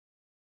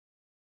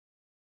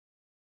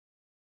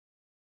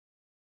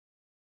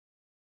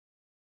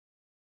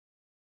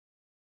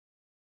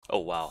Oh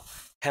wow.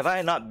 Have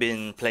I not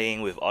been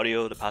playing with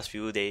audio the past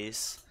few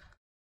days?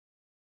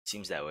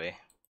 Seems that way.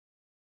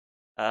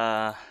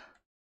 Well,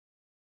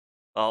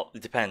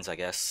 it depends, I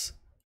guess.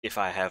 If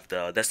I have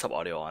the desktop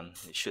audio on,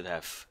 it should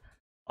have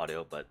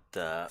audio, but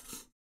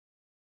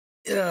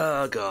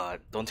oh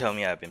god, don't tell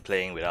me I've been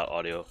playing without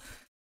audio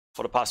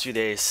for the past few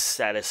days.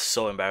 That is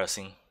so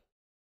embarrassing.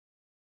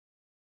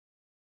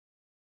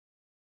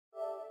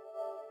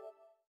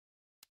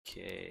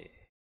 Okay.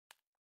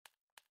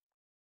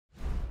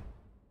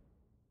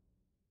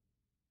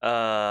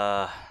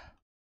 Uh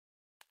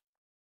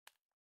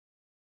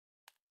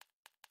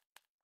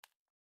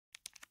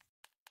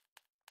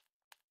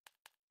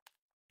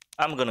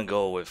I'm gonna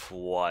go with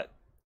what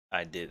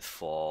I did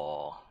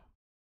for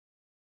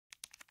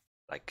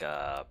like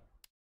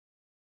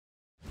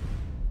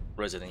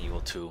Resident Evil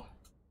 2.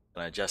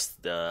 Gonna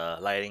adjust the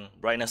lighting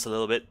brightness a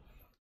little bit,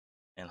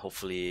 and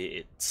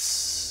hopefully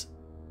it's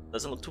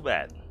doesn't look too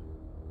bad.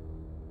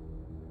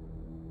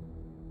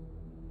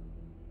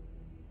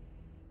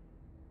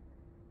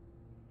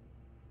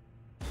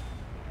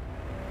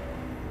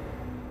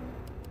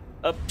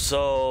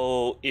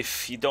 So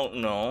if you don't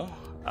know,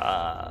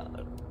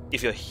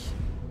 if you're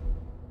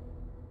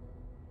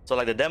so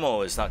like the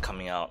demo is not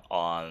coming out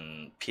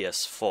on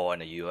PS4 in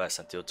the US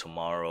until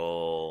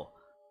tomorrow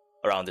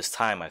around this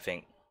time, I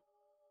think.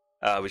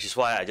 Which is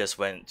why I just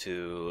went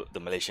to the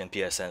Malaysian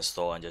PSN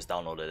store and just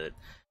downloaded it,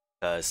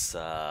 because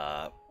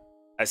I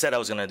said I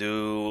was gonna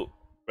do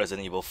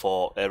Resident Evil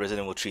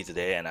 3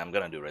 today, and I'm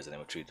gonna do Resident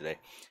Evil 3 today.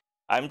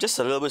 I'm just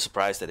a little bit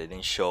surprised that it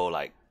didn't show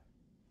like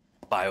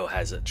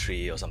Biohazard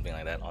 3 or something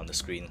like that on the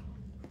screen.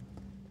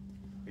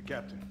 Hey,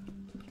 Captain.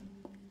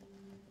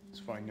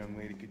 This fine young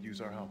lady could use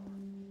our help.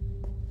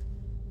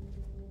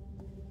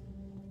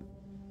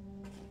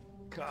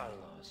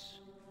 Carlos,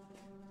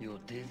 you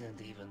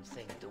didn't even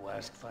think to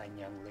ask fine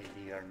young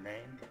lady her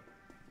name?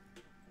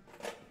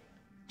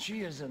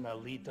 She is an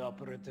elite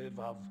operative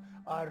of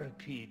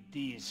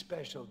RPD,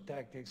 Special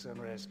Tactics and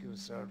Rescue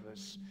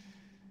Service.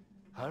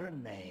 Her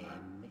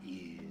name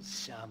is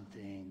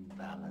something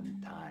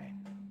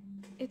Valentine.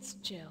 It's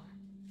Jill.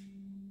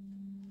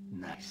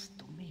 Nice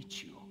to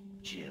meet you,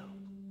 Jill.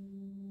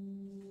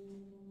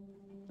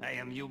 I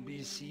am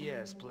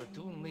UBCS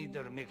Platoon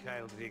Leader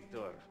Mikhail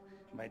Victor.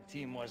 My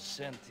team was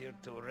sent here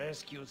to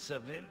rescue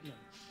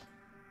civilians.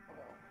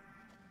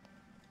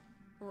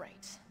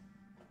 Right.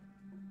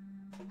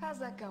 How's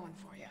that going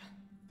for you?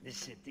 The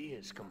city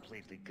is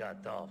completely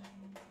cut off,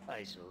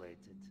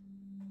 isolated.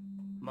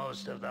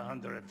 Most of the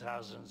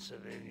 100,000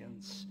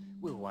 civilians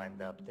will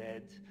wind up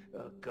dead.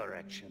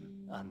 Correction,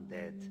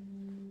 undead.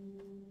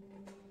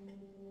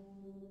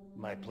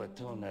 My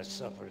platoon has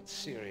suffered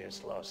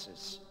serious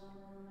losses.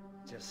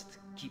 Just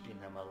keeping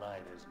them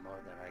alive is more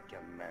than I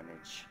can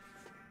manage.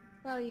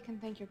 Well, you can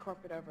thank your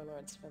corporate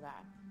overlords for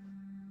that.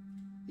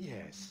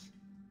 Yes.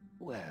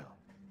 Well,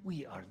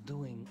 we are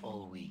doing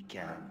all we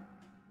can.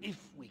 If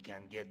we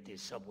can get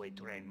this subway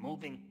train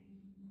moving,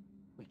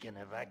 we can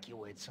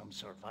evacuate some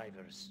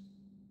survivors.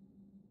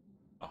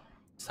 Oh,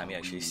 this time you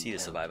actually see the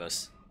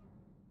survivors.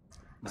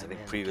 Because I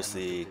think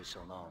previously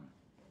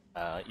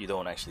you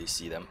don't actually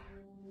see them.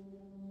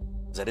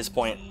 Because at this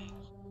point,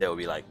 they will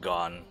be like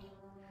gone.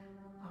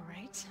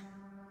 Alright.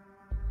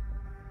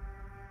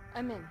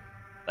 I'm in.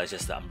 That's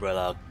just the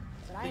Umbrella,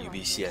 the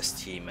UBCS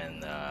team,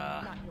 and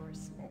Not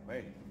yours. Oh,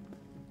 hey.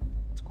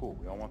 It's cool.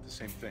 We all want the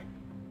same thing.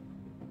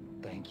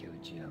 Thank you,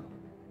 Jill.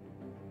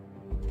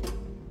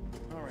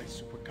 All right,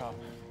 Super Cop.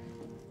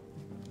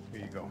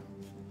 Here you go.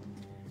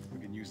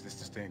 We can use this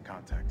to stay in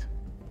contact.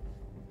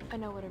 I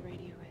know what a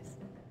radio is.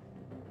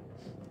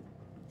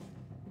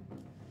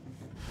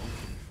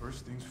 Okay,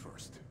 first things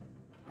first.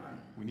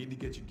 We need to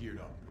get you geared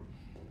up.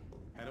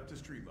 Head up to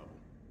street level.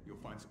 You'll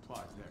find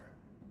supplies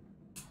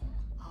there.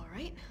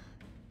 Alright.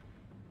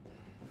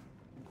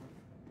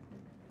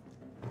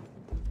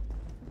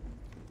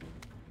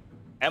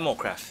 ammo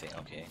crafting.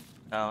 Okay,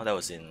 oh, that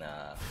was in.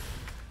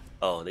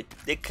 Oh,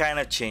 they kind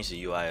of changed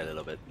the UI a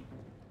little bit.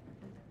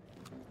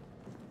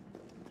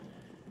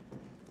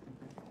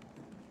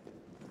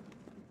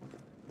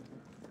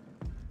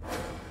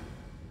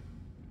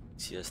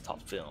 CS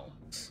top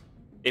films.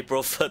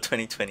 April 3rd,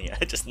 2020.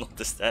 I just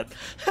noticed that.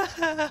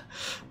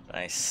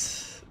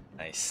 Nice,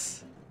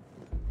 nice.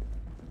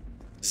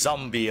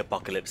 Zombie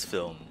apocalypse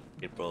film,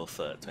 April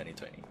 3rd,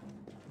 2020.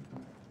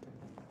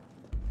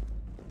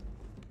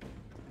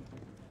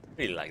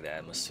 Really like the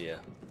atmosphere.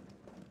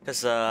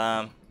 Because,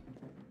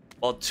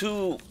 well,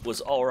 2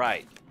 was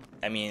alright.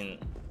 I mean,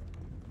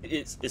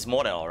 it's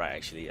more than alright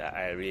actually.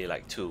 I really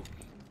like 2.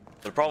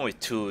 The problem with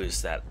 2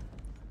 is that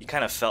you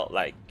kind of felt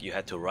like you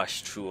had to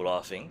rush through a lot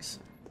of things.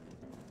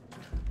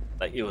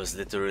 Like, it was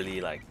literally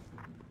like...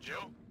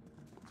 Jill?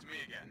 It's me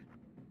again.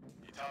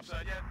 You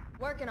topside yet?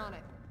 Working on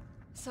it.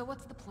 So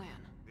what's the plan?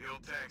 The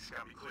old tanks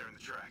got me clearing the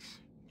tracks.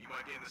 You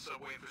might gain the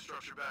subway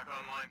infrastructure back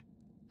online?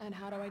 And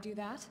how do I do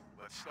that?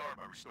 Let's start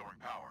by restoring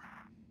power.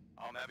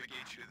 I'll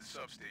navigate you to the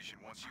substation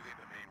once you hit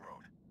the main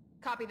road.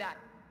 Copy that.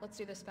 Let's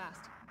do this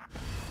fast.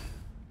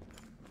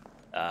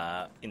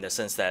 in the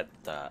sense that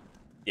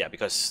yeah,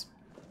 because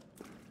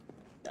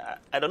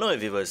I don't know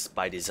if it was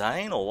by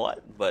design or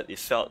what, but it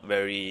felt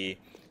very.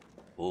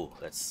 Oh,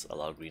 that's a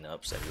lot of green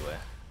herbs everywhere.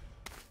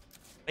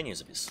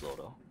 Menu's a bit slow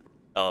though.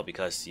 Oh,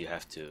 because you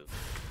have to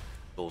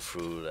go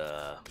through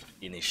the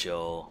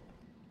initial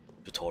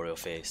tutorial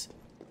phase.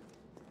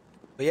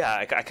 But yeah,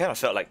 I kind of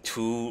felt like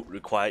 2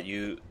 required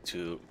you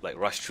to like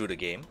rush through the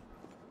game,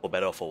 for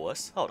better or for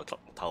worse. Oh, the clock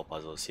tower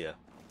puzzle is here.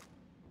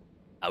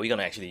 Are we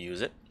gonna actually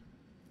use it?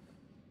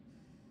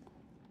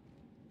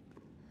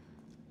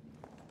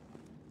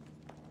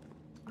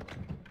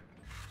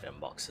 Gem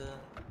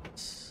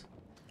boxes,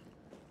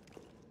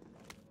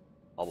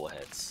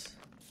 bobbleheads.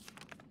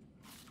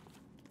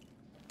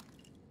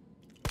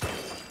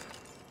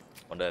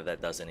 Wonder if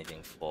that does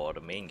anything for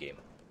the main game.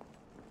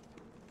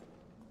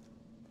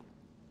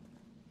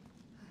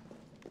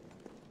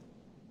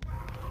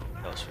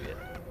 That was weird.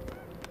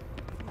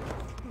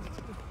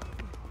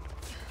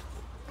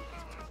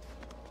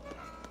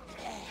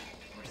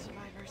 We're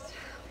survivors.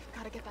 We've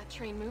got to get that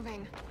train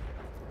moving.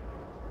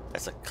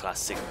 That's a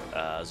classic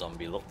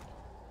zombie look.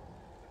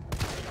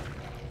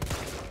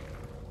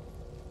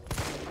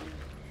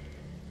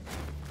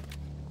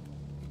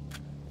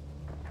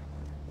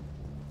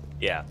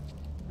 Yeah,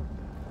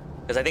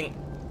 because I think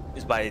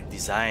it's by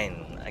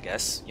design, I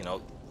guess, you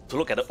know, to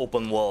look at the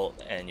open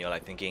world and you're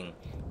like thinking,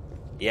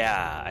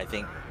 yeah, I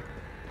think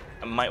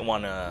I might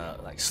want to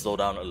like slow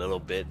down a little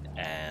bit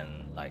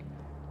and like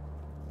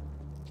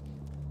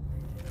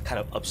kind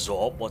of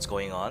absorb what's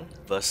going on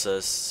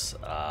versus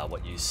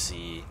what you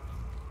see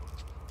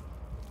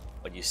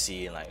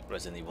in like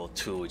Resident Evil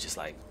 2, which is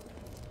like,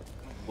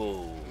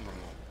 whoa.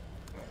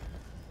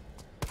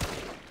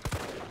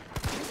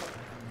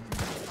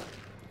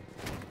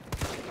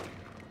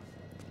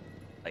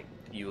 Like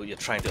you're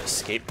trying to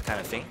escape kind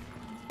of thing.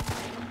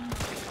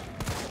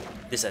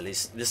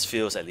 This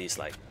feels at least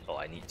like, oh,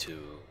 I need to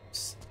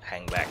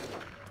hang back,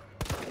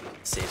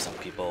 save some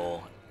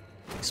people,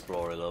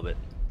 explore a little bit.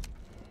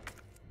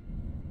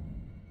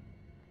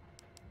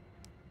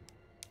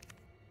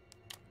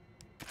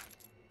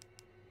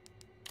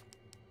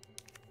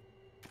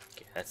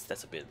 Okay,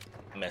 that's a bit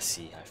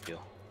messy, I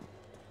feel.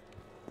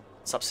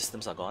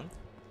 Subsystems are gone.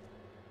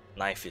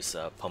 Knife is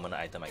a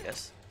permanent item, I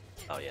guess.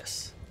 Oh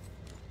yes.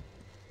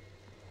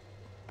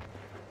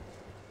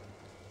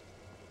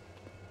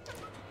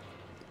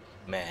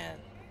 Man,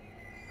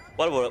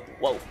 what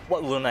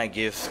wouldn't I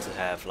give to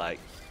have like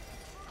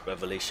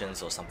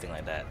revelations or something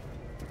like that?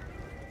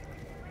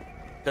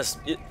 Because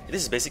this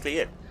is basically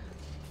it,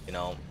 you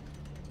know,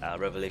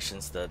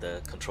 revelations,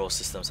 the control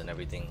systems and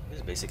everything. This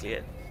is basically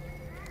it.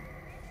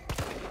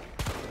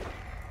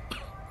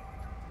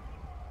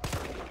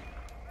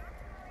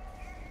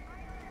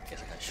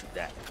 Guess I can't shoot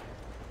that.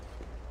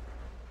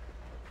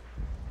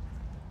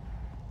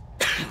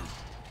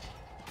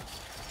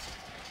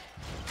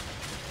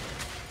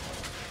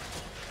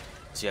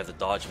 So you have the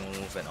dodge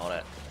move and all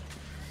that.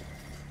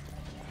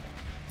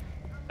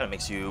 Kind of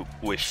makes you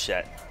wish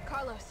that,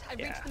 Carlos, I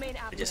reached the main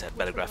avenue. they just have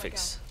better Which way do I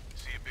graphics.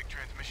 See a big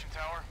transmission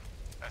tower?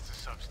 That's the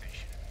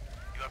substation.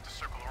 You'll have to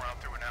circle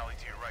around through an alley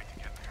to your right to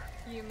get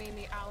there. go? You mean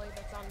the alley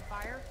that's on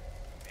fire?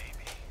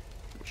 Maybe.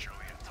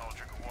 Surely a tall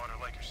drink of water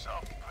like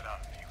yourself can put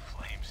out a few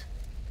flames.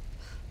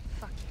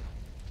 Fuck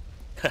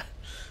you.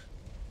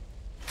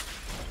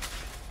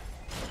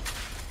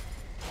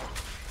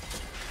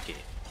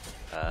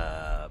 Okay.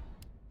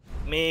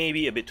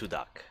 Maybe a bit too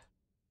dark.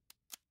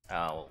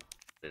 I'll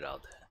put it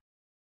out there.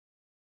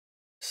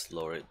 Just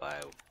lower it by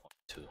 1,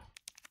 2.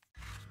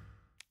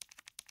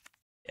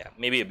 Yeah,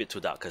 maybe a bit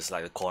too dark because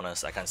like the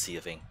corners I can't see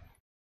a thing.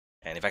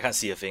 And if I can't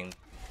see a thing,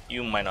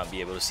 you might not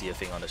be able to see a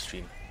thing on the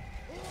stream.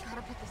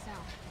 Gotta put this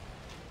out.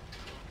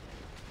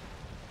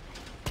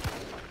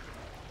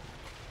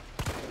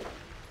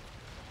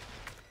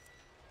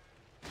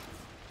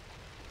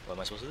 What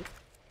am I supposed to do?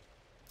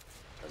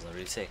 Doesn't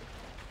really say.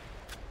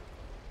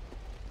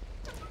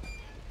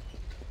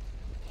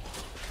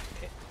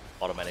 Okay,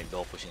 automatic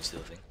door pushing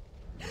still thing.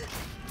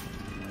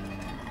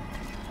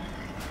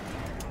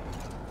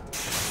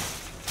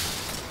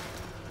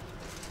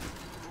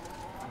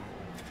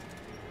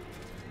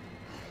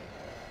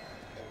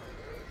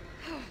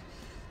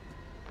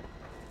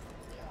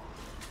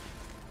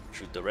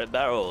 Shoot the red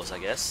barrels, I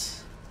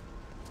guess.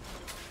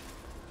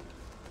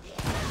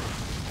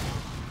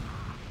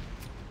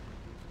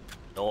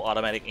 No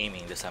automatic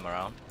aiming this time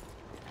around.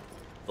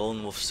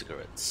 Lone Wolf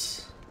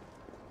cigarettes.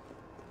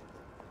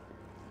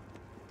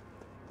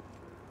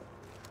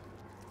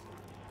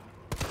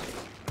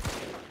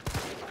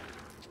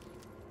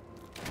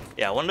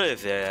 Yeah, I wonder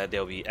if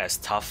they'll be as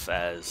tough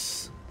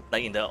as,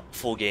 like in the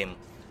full game,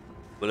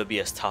 will it be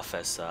as tough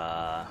as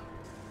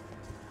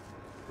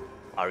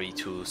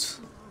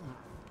RE2's?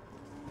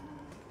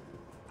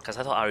 Because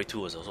I thought RE2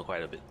 was also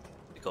quite a bit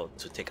difficult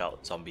to take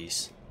out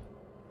zombies.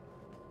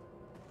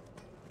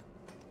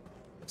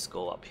 Let's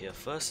go up here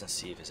first and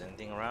see if there's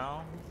anything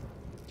around.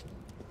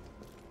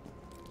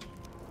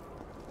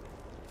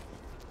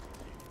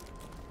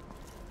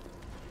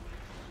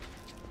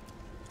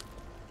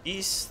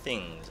 These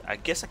things, I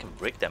guess I can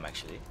break them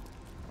actually.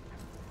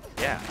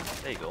 Yeah,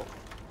 there you go.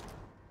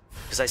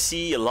 Because I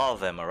see a lot of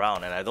them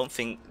around, and I don't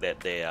think that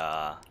they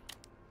are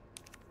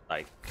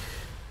like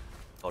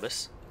all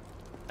this.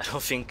 I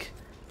don't think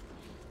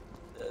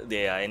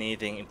they are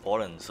anything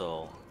important.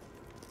 So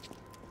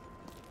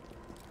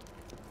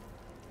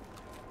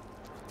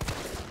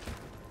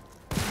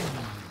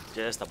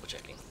just double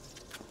checking.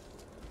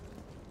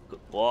 Good.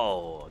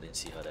 Whoa, didn't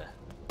see her there.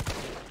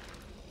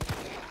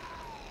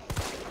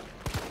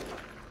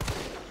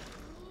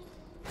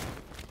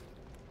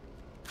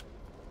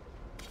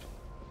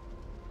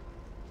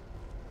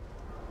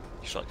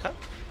 Shortcut?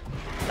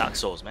 Dark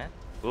Souls, man.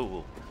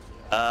 Woo.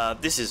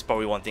 This is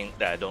probably one thing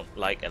that I don't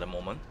like at the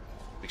moment,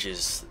 which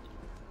is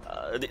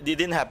it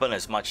didn't happen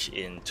as much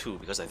in 2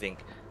 because I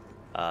think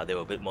they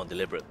were a bit more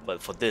deliberate.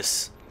 But for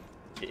this,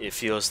 it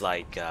feels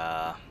like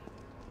what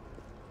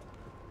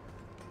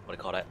do you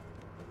call that?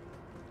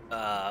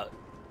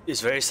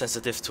 It's very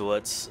sensitive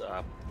towards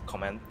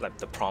command, like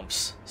the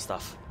prompts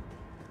stuff,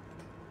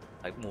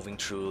 like moving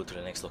through to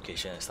the next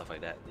location and stuff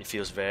like that. It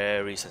feels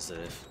very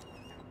sensitive.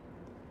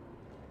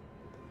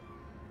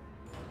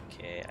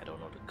 Okay, I don't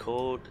know the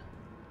code.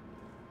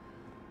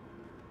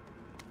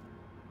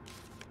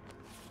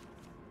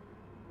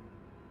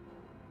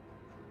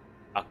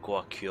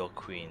 Aqua Cure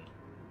Queen.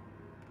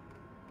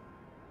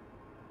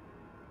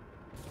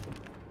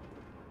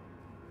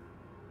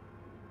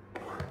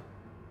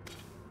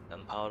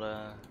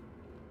 Gunpowder.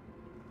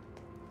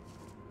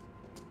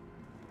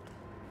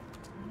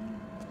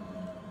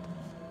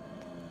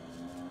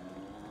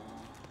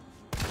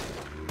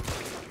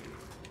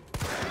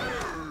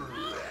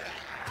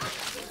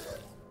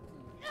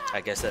 I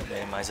guess that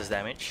minimizes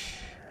damage.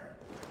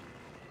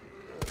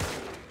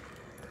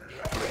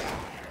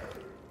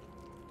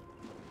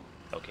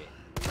 Okay.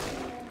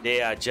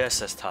 They are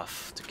just as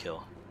tough to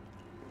kill,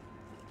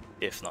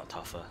 if not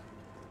tougher.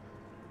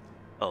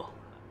 Oh,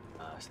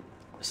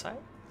 this side?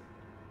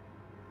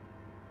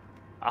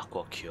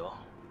 Aqua Cure.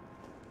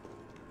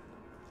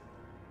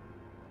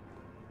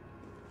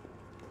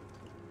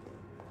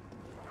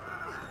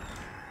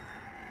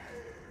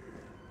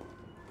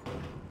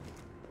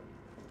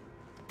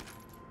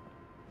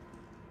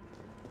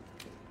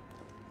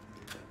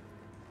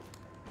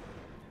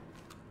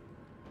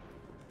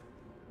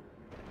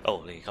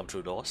 Oh, they come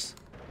through doors.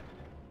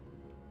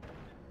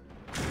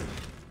 There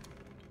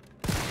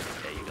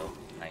you go.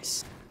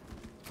 Nice.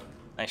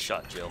 Nice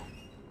shot, Jill.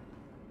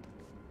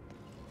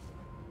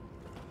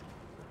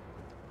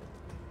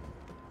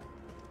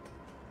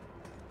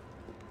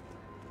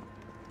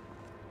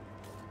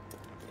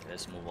 Okay,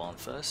 let's move on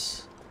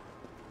first.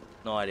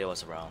 No idea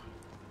what's around.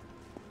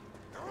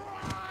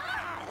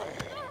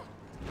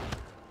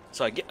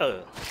 So I get.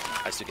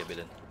 I still get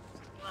bitten.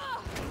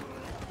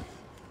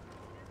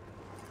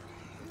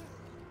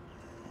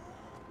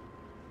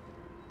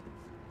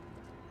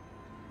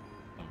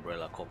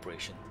 Umbrella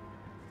Corporation.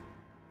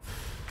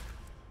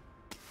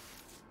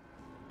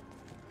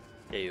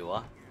 There you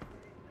are.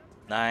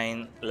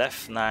 9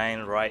 left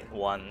 9, right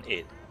 1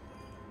 8.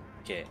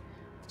 Okay,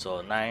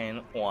 so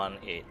 9 1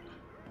 8.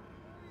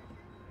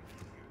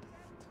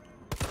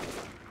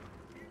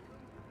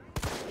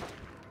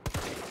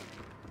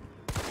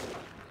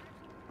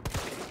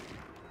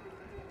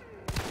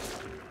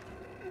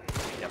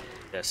 Yep,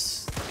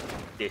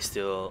 they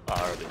still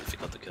are a bit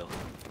difficult to kill,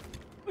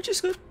 which is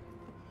good.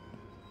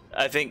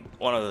 I think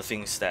one of the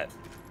things that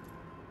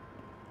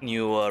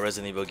newer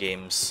Resident Evil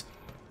games,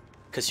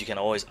 because you can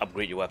always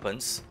upgrade your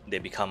weapons, they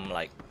become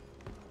like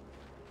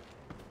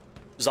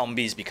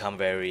zombies become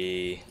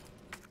very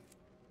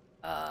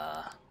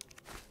I'll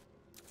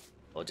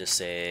just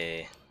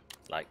say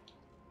like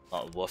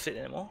not worth it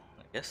anymore,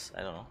 I guess.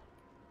 I don't know.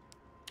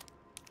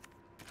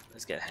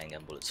 Let's get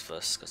handgun bullets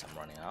first because I'm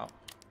running out.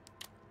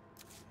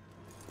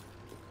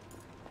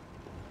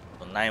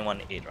 So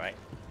 918, right?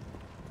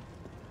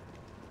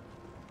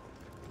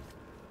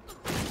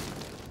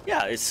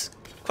 Yeah, it's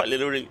quite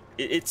literally,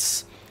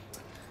 it's,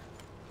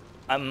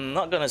 I'm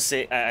not gonna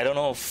say, I don't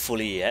know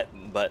fully yet,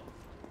 but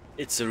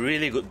it's a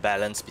really good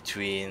balance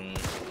between,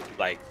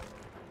 like,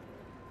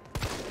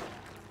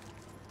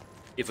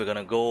 if we're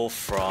gonna go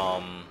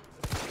from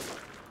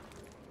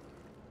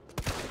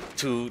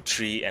 2,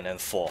 3, and then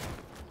 4,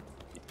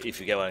 if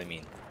you get what I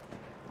mean.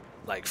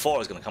 Like, 4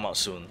 is gonna come out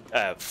soon.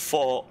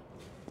 4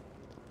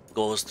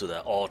 goes to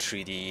the all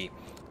 3D,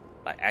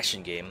 like,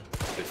 action game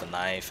with a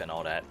knife and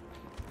all that.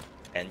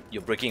 And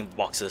you're breaking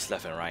boxes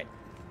left and right.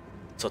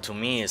 So to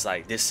me, it's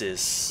like, this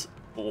is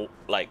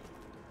like,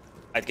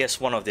 I guess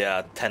one of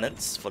their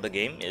tenets for the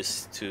game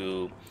is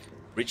to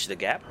bridge the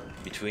gap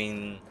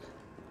between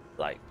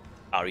like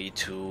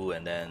RE2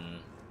 and then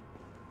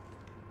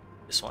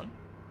this one.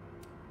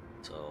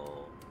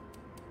 So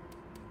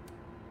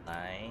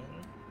 9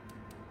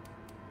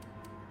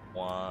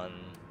 1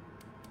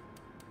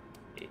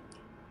 8.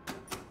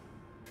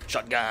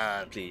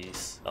 Shotgun,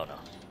 please. Oh no.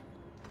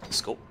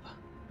 Scope.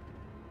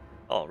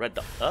 Oh, red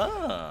dot.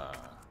 Ah.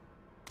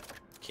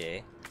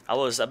 Okay. I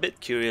was a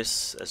bit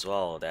curious as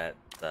well that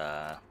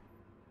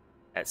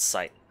at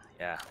sight,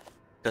 yeah,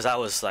 because I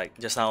was like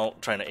just now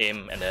trying to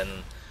aim and then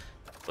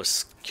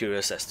was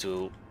curious as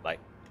to like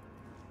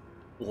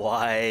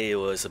why it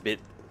was a bit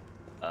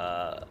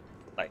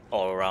like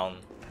all around.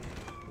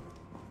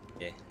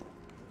 Okay,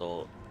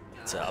 so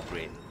it's an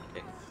upgrade.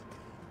 Okay,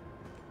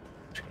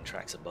 train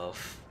tracks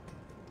above.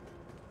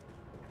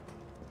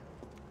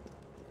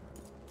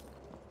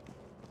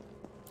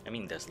 I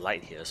mean, there's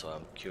light here, so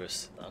I'm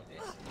curious. Okay,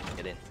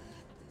 get in.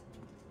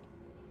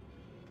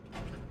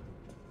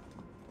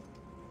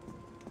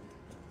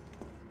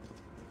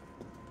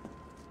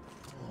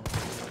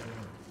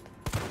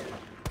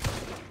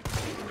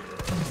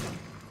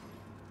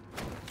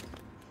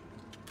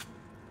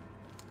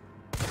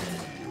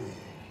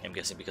 I'm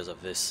guessing because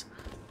of this,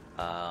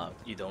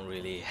 you don't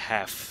really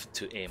have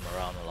to aim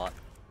around a lot.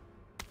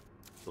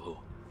 Ooh.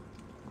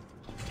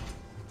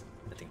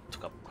 I think it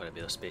took up quite a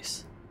bit of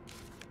space.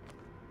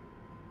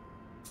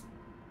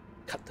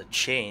 Cut the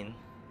chain.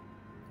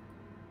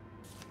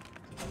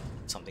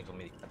 Something for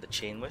me to cut the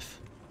chain with.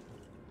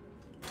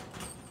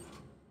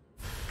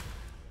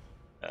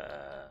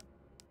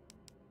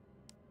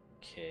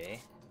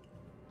 Okay.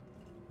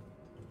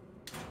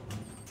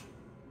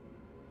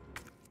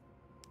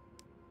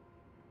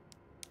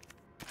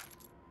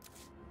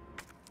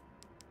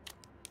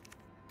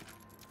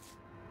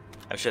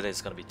 I'm sure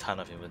there's gonna be a ton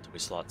of inventory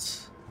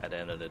slots at the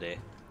end of the day.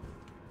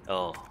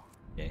 Oh,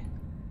 okay.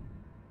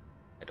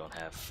 I don't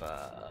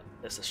have,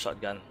 there's a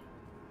shotgun,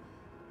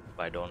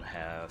 but I don't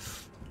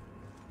have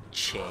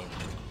chain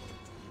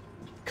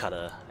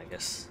cutter, I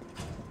guess.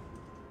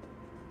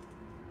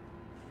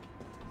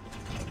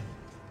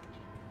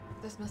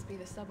 This must be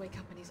the subway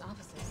company's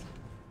offices.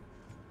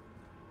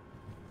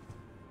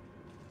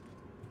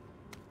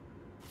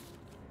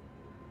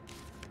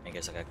 I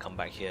guess I gotta come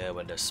back here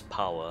when there's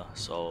power,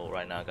 so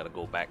right now I gotta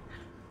go back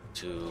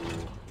to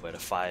where the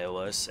fire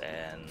was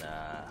and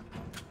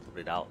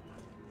put it out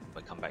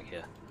when I come back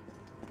here.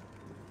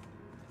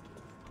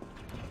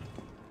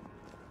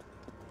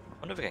 I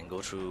wonder if I can go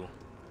through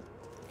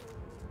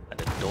at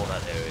the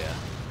donut area.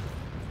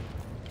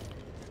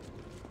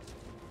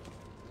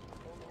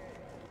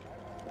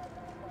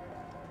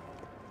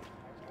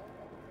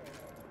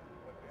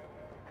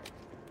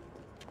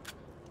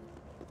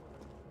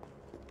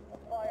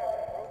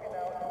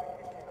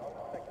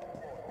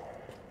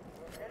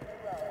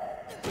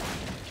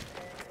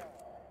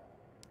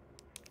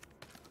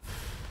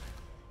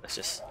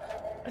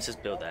 Let's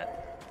just build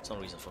that. There's no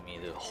reason for me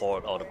to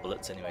hoard all the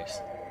bullets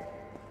anyways.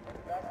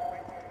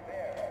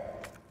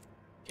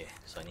 Okay,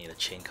 so I need a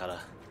chain cutter.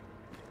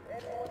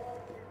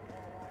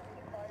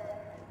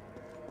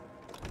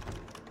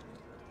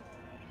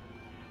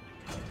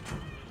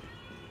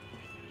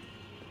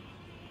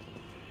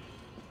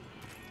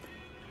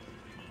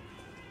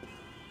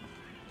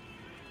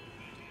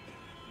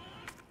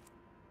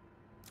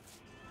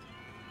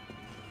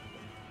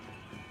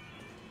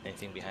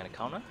 Anything behind the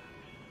counter?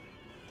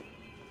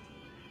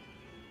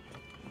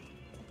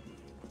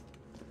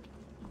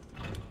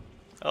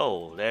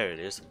 Oh, there it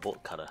is, a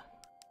bolt cutter.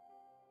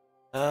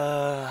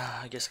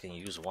 I guess I can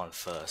use one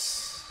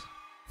first.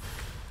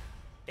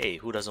 Hey,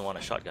 who doesn't want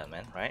a shotgun,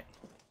 man, right?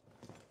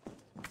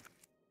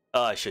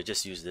 Oh, I should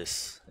just use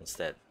this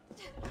instead.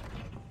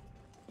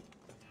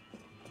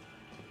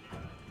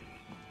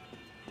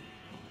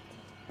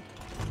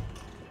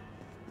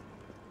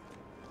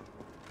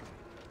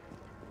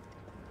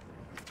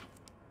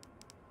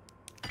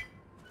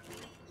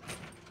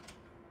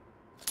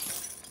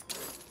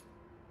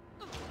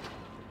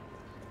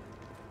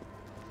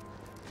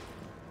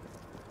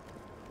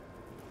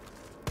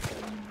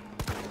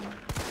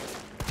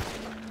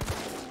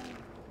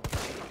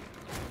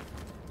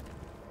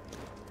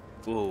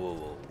 Whoa, whoa,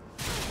 whoa.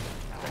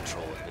 That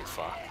troll was a bit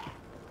far.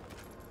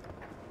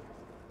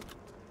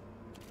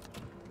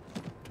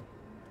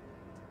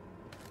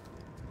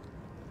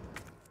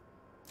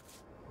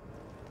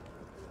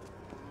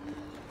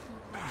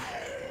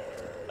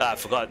 Ah, I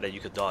forgot that you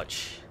could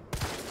dodge.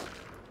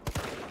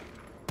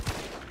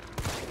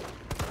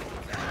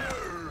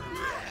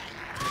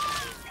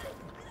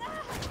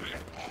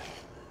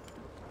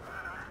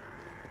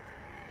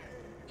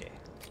 Okay,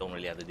 don't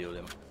really have to deal with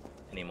him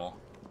anymore.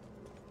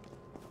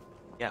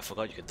 Yeah, I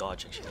forgot you could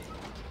dodge actually.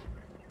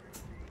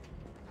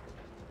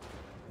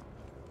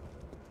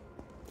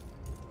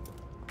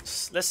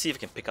 Let's see if we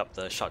can pick up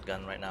the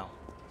shotgun right now.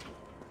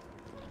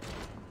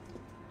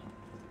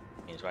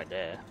 He's right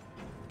there.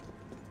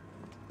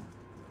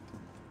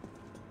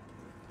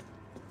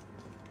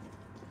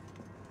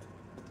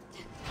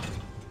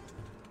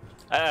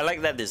 I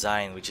like that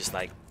design, which is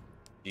like,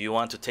 do you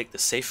want to take the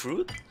safe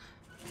route?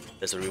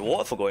 There's a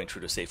reward for going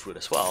through the safe route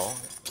as well,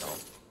 you know.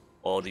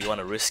 Or do you want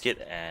to risk it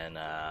and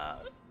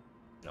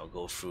you know,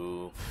 go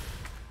through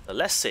the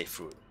less safe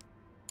route?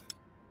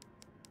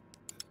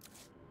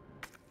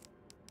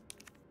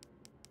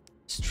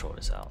 Let's throw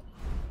this out.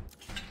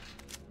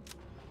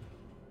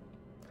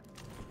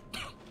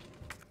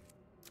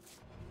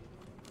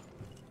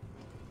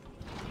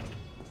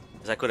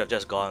 Because I could have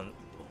just gone.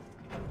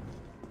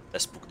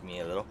 That spooked me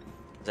a little.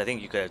 Because I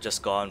think you could have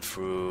just gone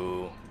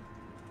through.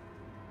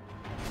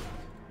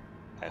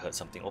 I heard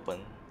something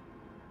open.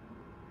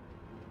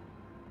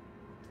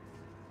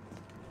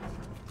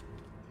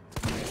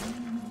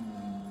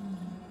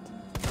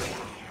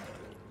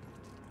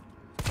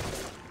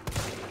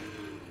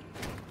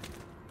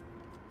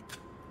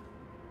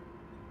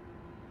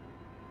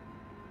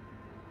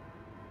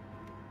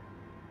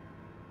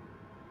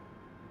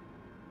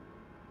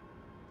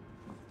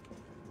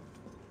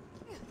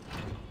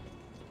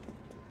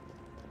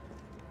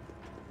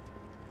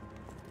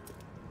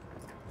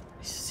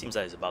 Seems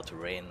like it's about to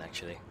rain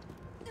actually.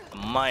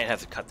 I might have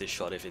to cut this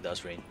short if it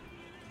does rain.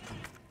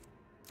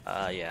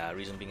 Yeah,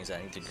 reason being is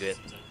I need to get...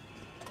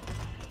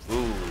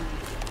 Ooh.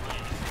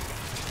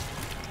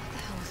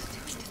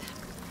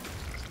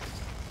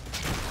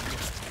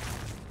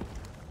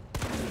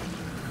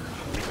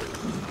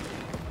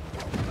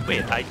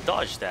 Wait, I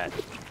dodged that.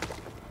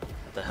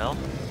 What the hell?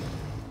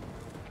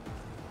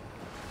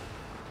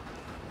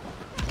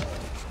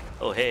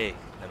 Oh hey,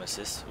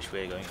 Nemesis, which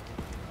way are you going?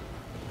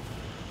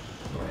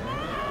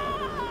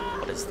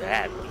 What is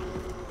that?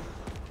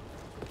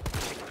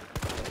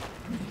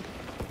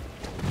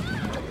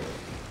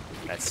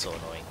 That's so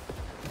annoying.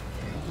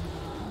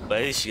 But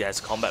at least she has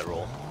combat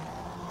roll.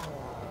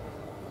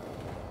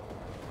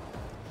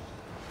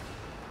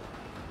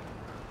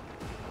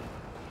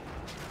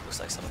 Looks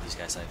like some of these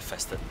guys are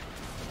infested.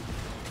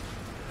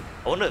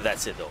 I wonder if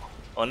that's it though.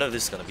 I wonder if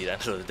this is gonna be the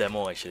end of the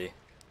demo actually.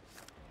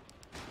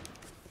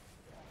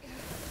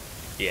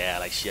 Yeah,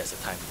 like she has the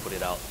time to put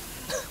it out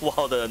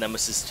while the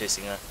Nemesis is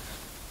chasing her.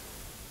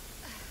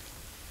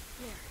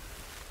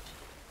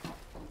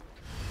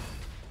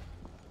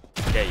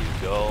 There you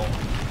go.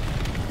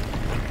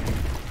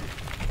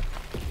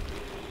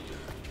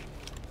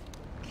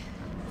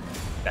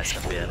 That's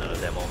gonna be another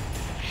demo.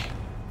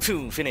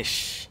 Phew,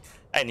 finish.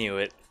 I knew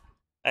it.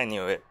 I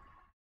knew it.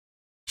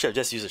 Should have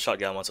just used a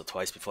shotgun once or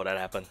twice before that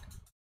happened.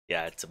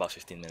 Yeah, it's about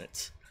 15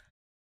 minutes.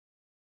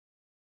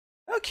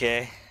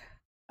 Okay.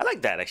 I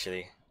like that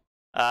actually.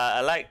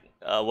 I like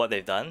what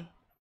they've done.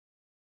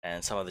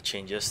 And some of the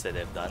changes that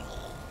they've done.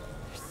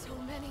 There's so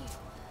many.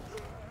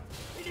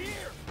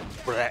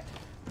 Brett.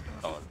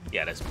 Oh,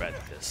 yeah, that's Brett.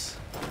 This.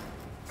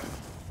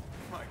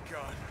 My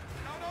God.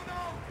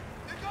 No!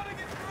 They're gonna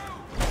get through!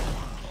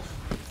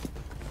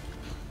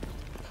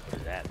 What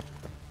is that?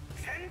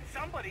 Send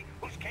somebody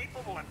who's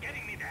capable of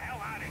getting me the hell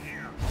out of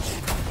here.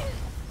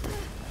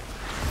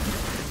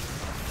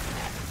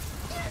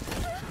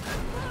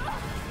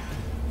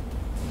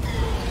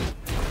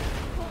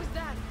 What was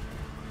that?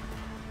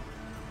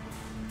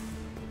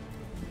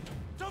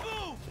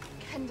 Taboo!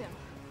 Kendall,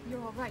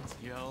 you're all right.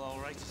 You're all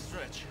right to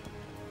stretch.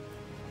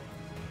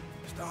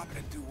 Stop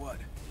and do what?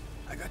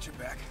 I got your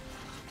back.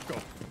 Go!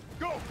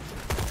 Go!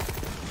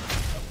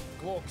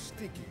 Cloak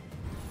sticky.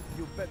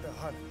 You better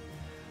hurry.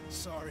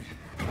 Sorry.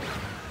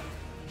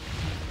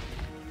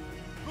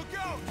 Look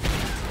out!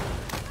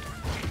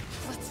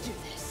 Let's do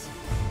this.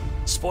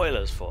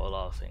 Spoilers for a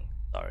lot of things.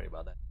 Sorry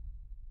about that.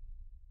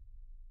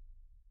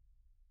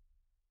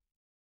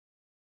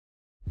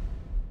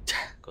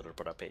 Go to the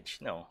product page.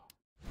 No.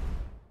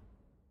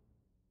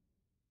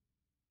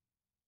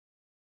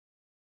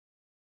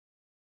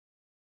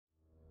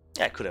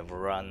 Yeah, I could have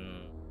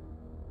run.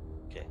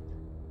 Okay.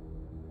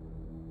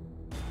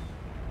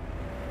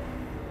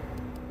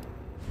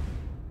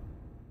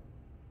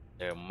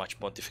 There a much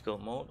more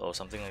difficult mode or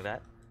something like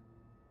that?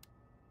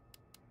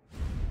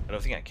 I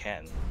don't think I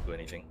can do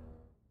anything.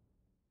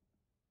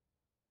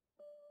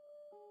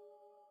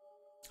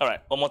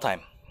 Alright, one more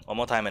time. One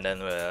more time and then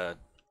we're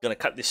gonna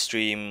cut this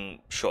stream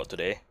short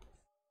today.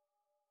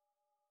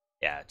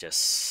 Yeah,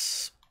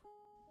 just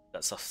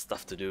got some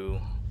stuff to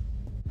do.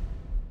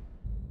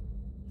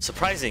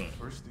 Surprising,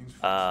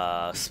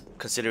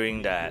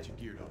 considering that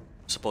I'm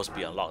supposed to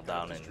be on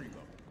lockdown and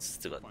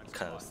still got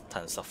kind of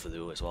ton of stuff to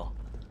do as well.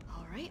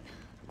 All right.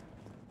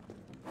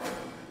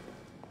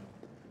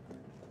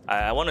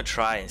 I want to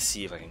try and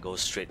see if I can go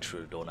straight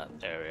through the donut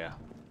area.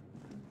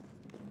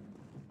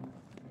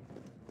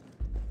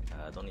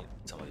 I don't need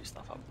some of this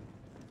stuff up.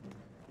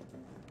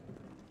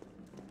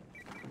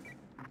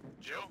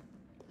 Jill?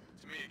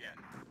 It's me again.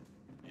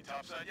 You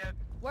topside yet?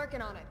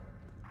 Working on it.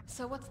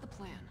 So what's the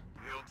plan?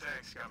 The old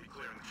tanks got me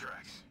clearing the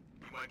tracks.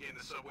 You mind getting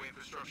the subway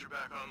infrastructure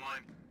back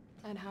online?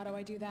 And how do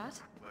I do that?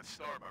 Let's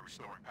start by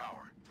restoring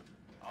power.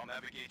 I'll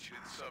navigate you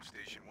to the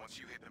substation once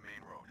you hit the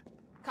main road.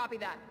 Copy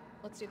that.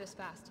 Let's do this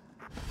fast.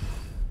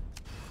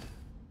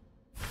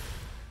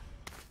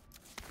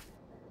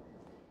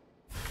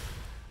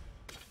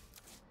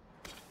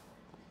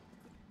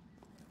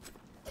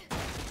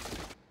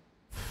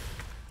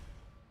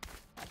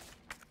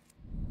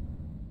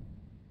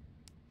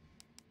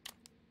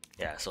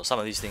 Yeah, so some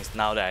of these things,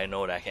 now that I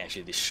know that I can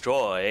actually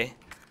destroy,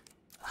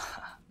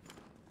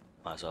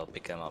 might as well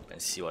pick them up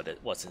and see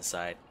what's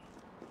inside.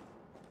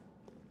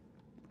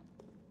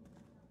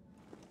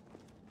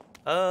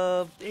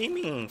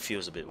 Aiming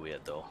feels a bit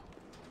weird though.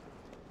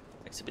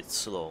 It's a bit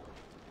slow.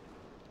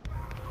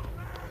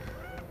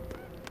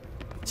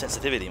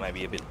 Sensitivity might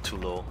be a bit too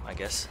low, I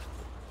guess.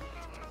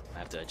 I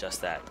have to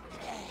adjust that.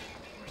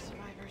 We're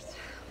survivors.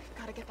 We've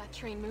got to get that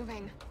train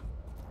moving.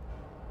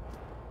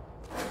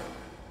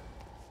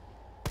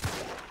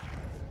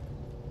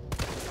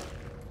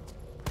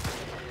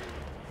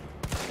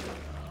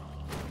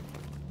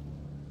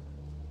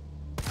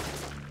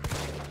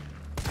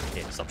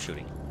 Okay, stop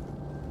shooting.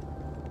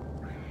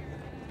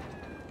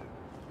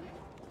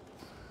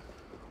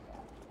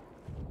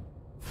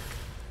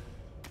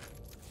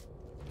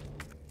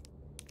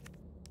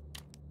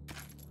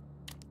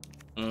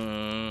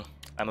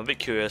 I'm a bit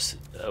curious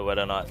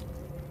whether or not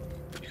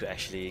could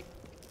actually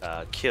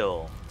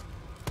kill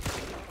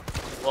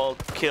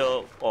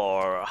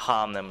or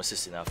harm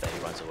Nemesis enough that he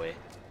runs away.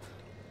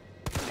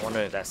 I wonder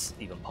if that's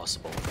even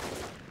possible.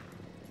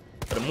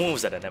 But the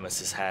moves that the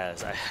Nemesis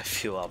has, I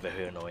feel are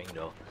very annoying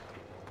though.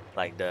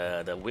 Like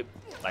the whip,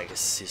 like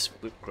his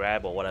whip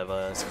grab or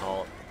whatever it's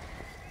called.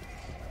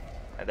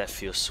 And that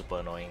feels super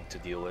annoying to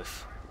deal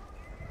with.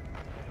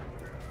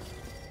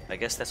 I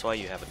guess that's why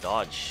you have a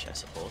dodge, I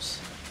suppose.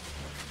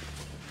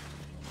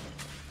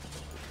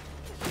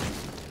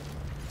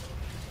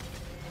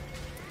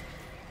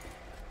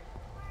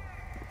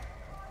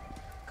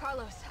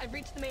 Carlos, I've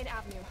reached the main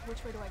avenue.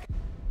 Which way do I go?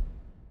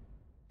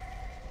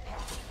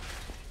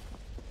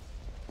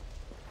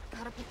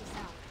 Gotta put this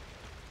out.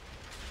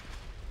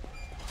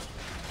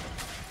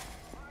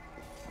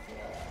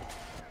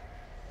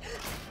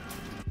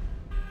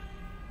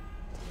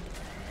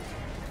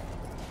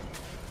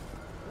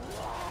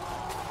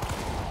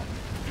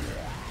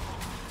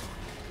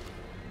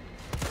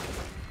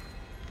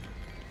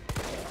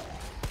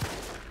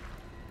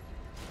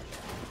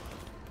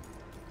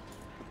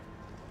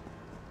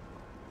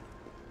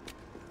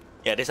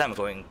 Yeah, this time I'm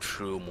going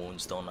through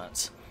Moon's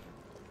Donuts.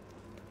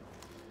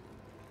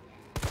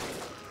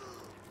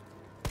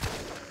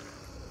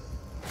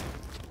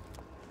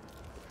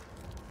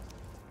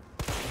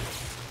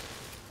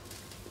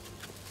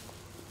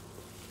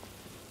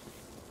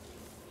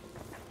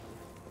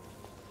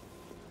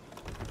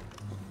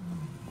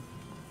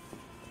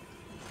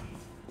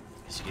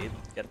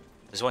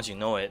 Because once you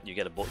know it, you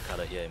get a bolt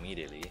cutter here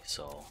immediately,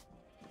 so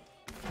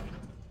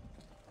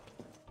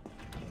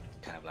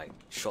kind of like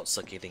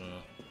short-circuiting,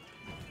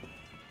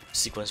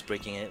 sequence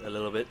breaking it a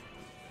little bit.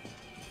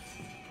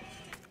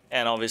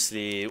 And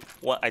obviously,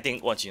 I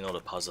think once you know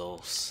the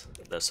puzzles,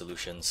 the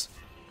solutions,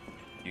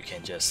 you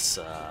can just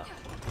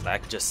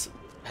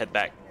head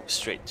back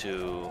straight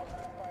to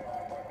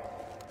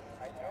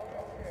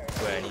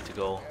where I need to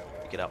go.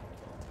 Pick it up.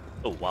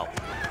 Oh wow.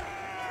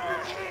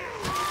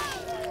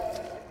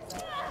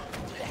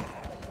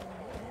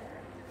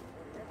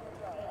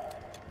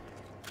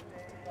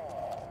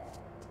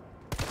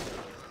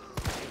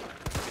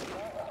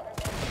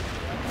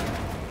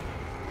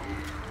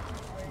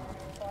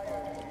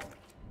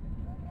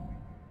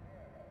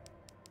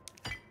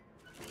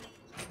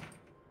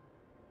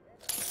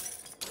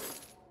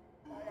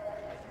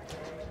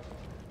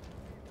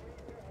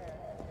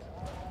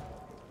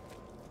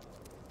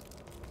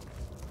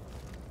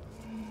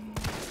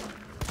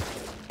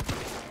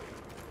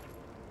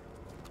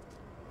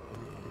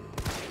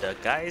 The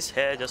guy's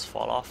hair just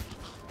fall off.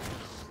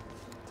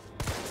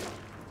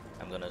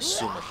 I'm gonna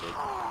assume it did.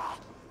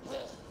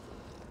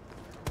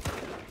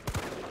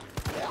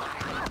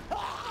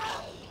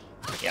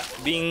 Yeah,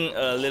 being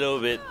a little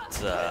bit,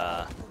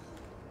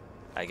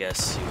 I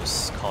guess you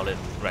would call it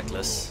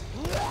reckless.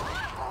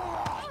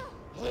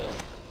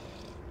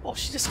 Oh,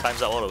 she just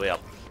climbs up all the way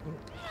up.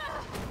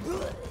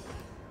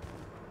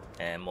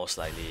 And most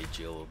likely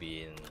Jill will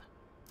be in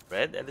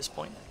red at this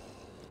point.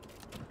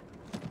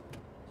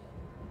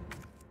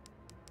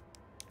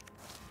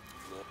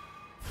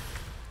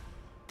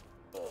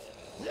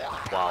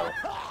 Wow,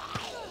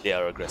 they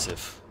are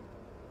aggressive.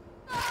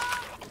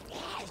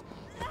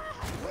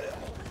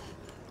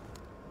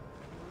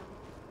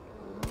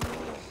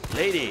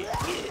 Lady!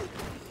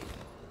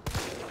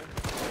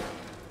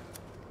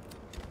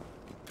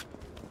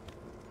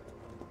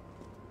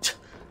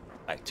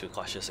 Like, too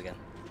cautious again.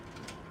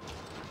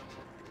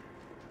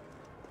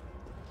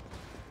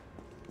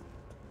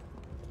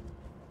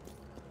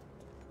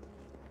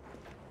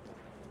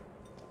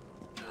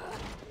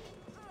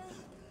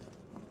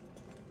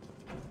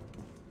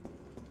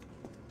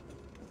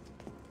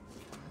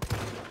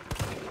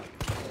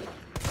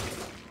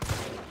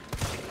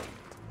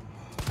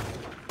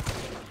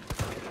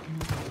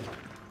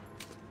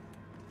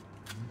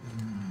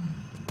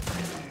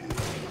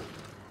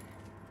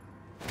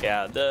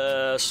 Yeah,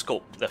 the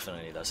scope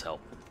definitely does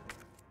help.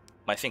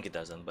 I think it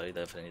doesn't, but it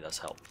definitely does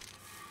help.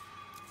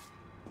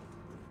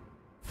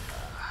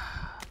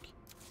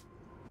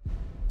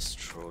 Let's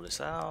throw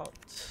this out.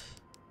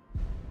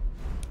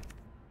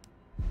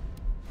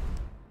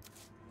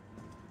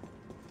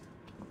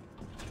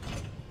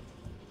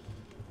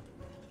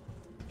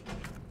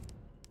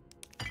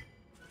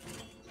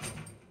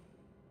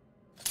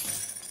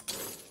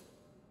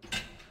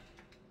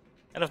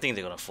 I don't think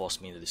they're gonna force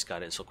me to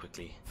discard it so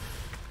quickly.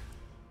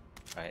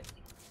 Right?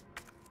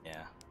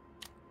 Yeah.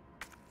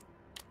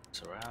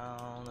 It's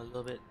around a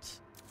little bit.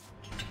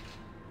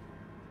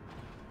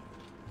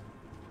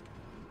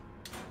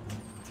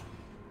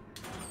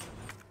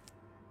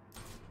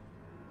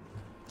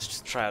 Let's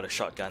just try out a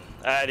shotgun.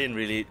 I didn't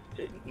really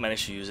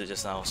manage to use it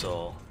just now,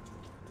 so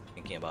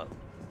thinking about.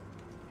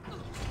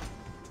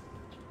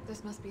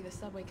 This must be the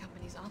subway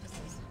company's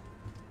offices.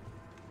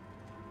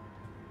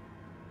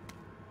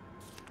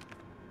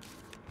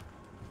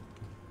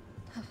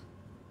 Huh.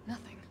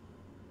 Nothing.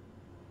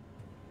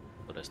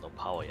 But there's no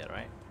power yet,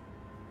 right?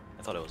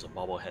 I thought it was a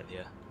bobblehead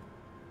here.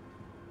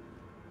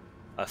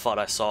 I thought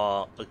I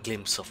saw a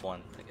glimpse of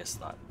one. I guess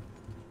not.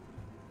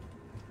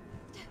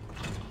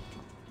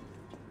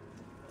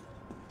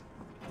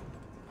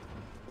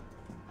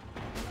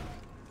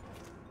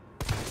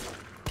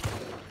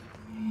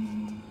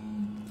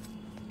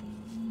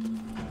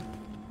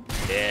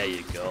 There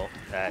you go.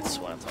 That's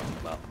what I'm talking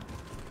about.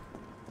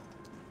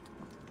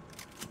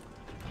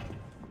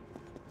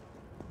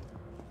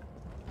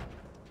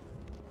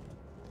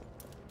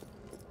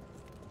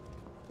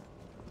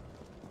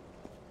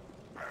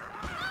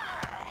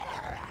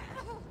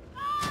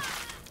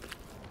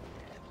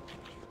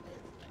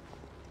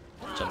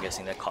 So I'm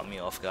guessing that caught me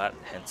off guard,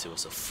 hence it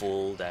was a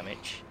full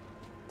damage.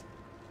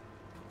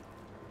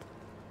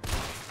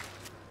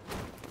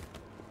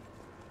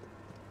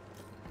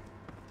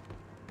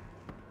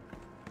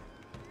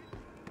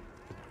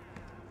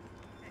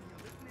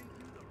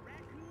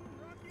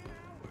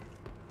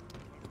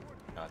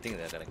 No, I think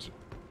they're gonna keep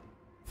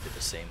it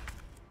the same.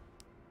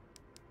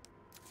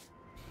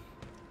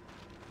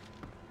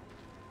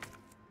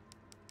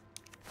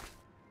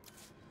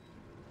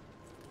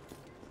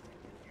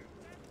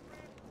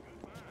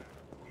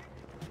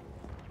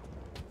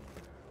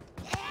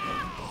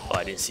 Oh,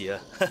 I didn't see her.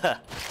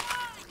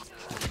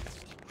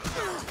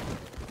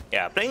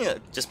 Yeah,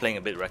 just playing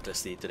a bit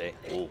recklessly today.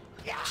 Oh,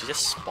 she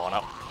just spawned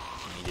up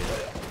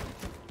immediately.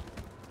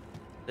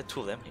 There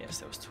two of them? Yes,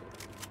 there was two.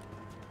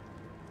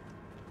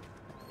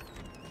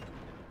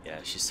 Yeah,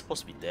 she's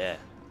supposed to be there.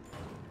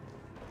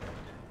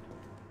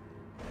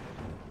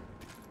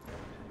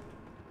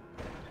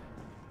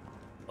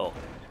 Oh.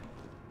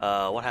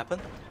 What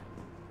happened?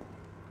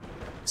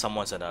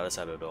 Someone's on the other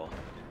side of the door.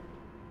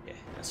 Yeah,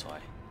 that's why.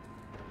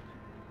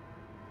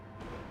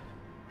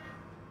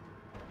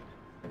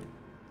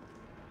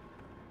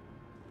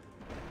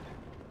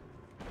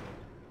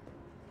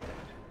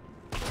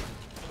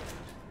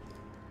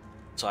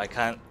 So I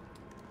can't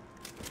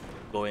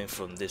go in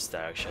from this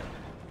direction,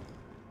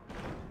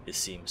 it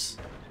seems.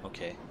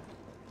 Okay.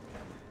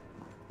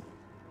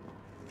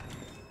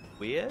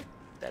 Weird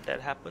that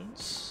that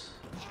happens.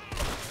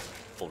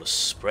 Oh, the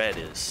spread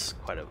is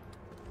quite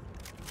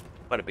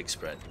a big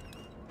spread.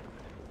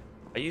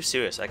 Are you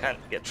serious? I can't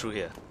get through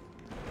here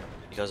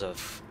because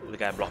of the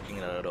guy blocking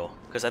the other door.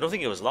 Because I don't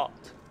think it was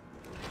locked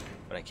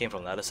when I came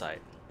from the other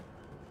side.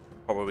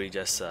 Probably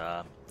just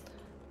the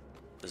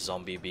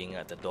zombie being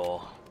at the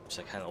door, which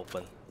I can't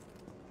open.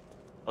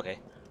 Okay,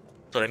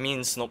 so that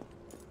means no.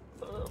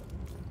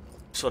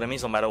 So that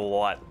means no matter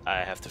what,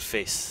 I have to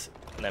face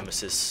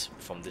Nemesis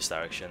from this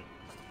direction.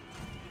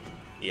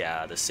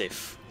 Yeah, the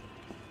safe.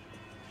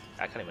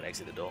 I can't even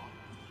exit the door.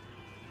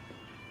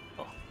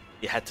 Oh,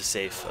 you had to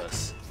save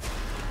first.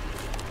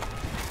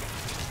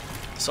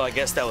 So I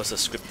guess that was a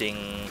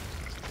scripting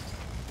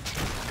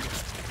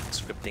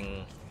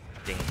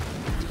thing.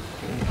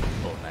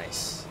 Oh,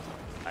 nice.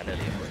 I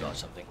nearly forgot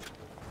something.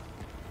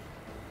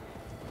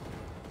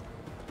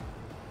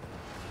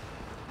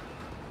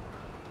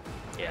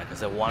 Yeah,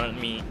 because they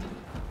wanted me.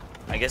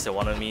 I guess they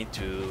wanted me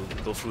to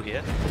go through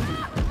here.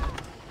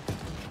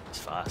 It's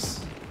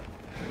fast.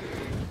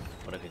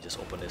 Or I could just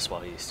open this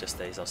while he just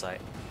stays outside.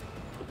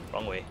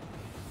 Wrong way.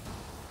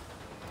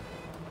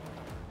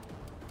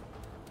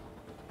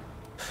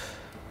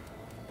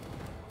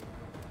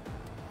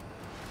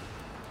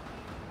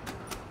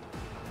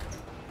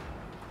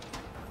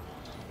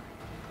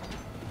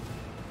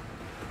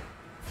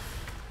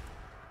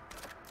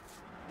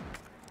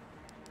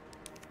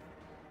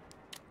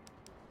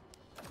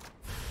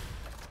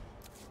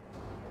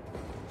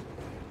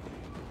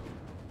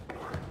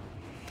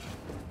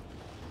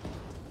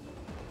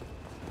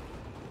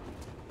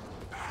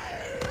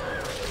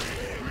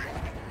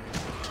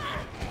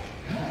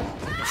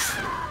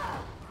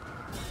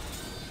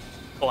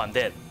 Oh, I'm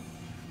dead.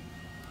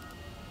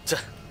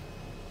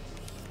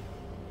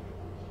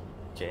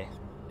 Okay,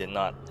 did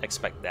not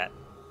expect that.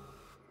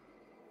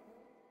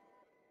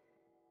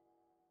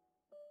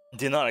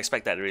 Did not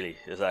expect that, really.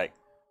 It's like,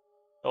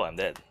 oh, I'm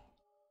dead.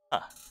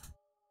 Huh.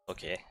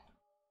 Okay.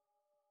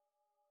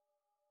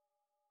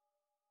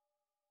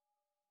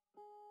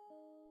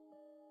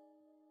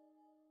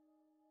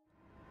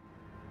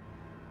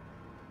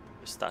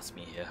 It starts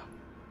me here.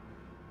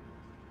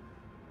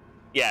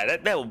 Yeah,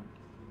 that will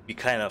be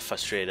kind of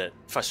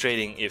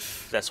frustrating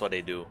if that's what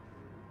they do.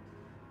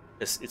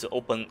 It's an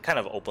open, kind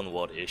of open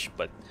world-ish,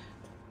 but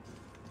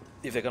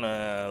if they're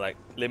gonna like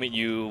limit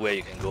you where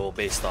you can go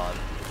based on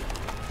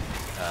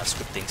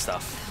scripting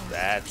stuff,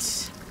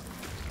 that's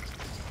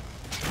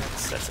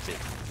a bit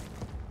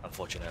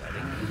unfortunate, I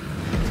think.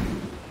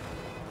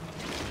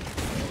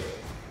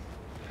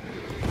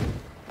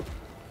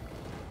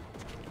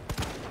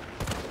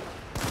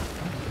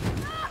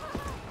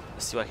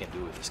 Let's see what I can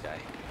do with this guy.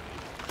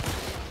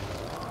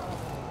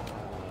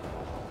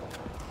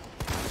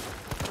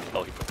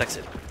 Oh, he protects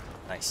it.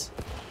 Nice.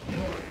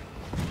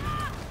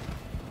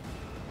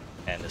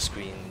 And the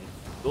screen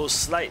goes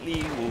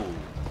slightly. Ooh.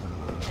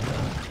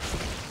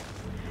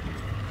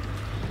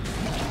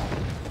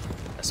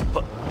 That's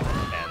put.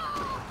 And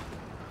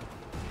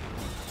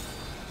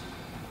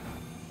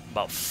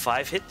about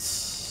 5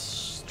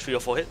 hits, 3 or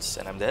 4 hits,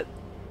 and I'm dead.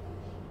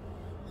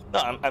 No,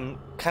 I'm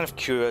kind of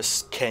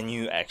curious. Can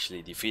you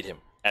actually defeat him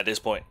at this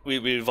point?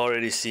 We've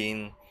already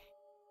seen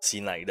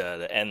like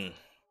the end.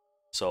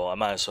 So I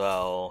might as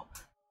well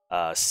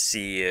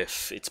see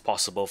if it's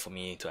possible for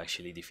me to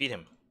actually defeat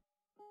him.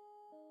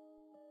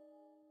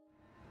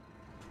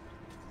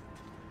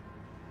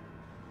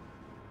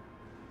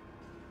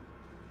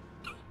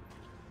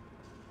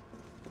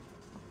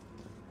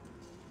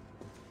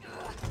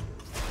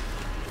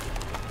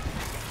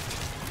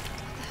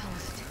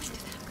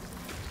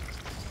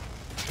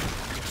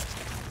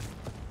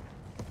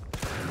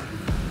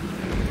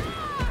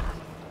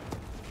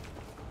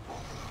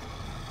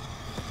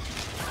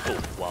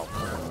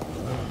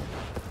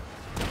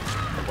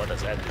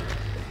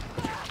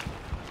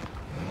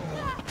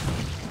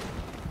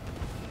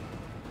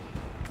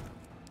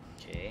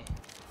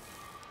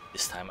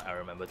 time I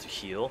remember to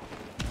heal.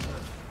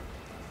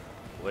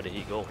 Where did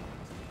he go?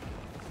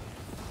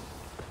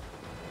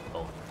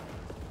 Oh.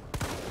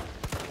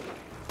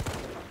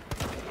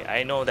 Okay,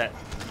 I know that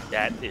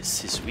that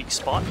is his weak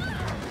spot.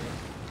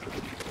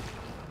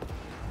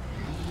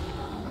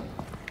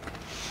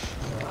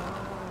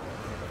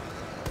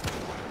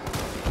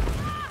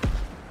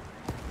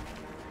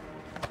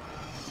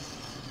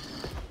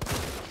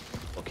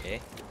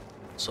 Okay.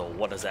 So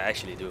what does that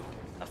actually do?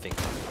 Nothing.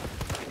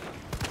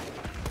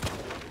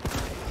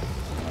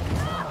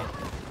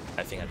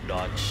 I think I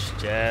dodged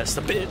just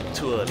a bit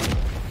too early.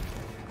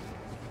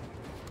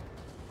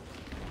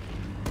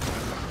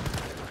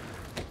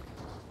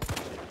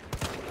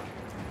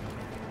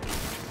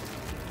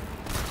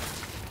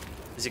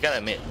 Because you gotta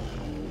admit,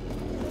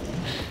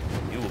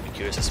 you will be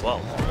curious as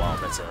well. Oh wow,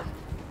 that's a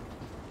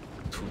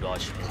 2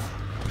 dodge move.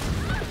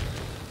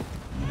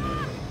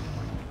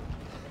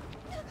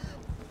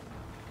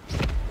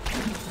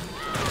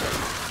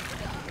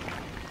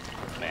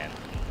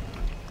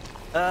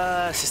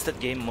 Assisted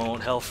game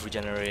mode, health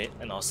regenerate,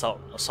 and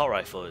assault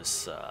rifle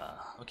is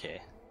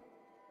okay.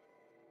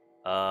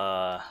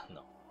 No.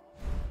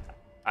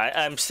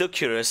 I'm still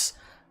curious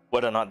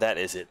whether or not that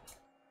is it.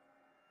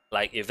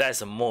 Like if that's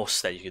the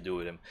most that you could do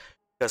with him,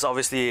 because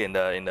obviously in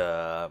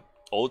the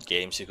old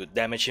games you could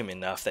damage him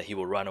enough that he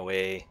will run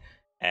away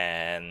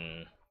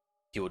and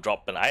he will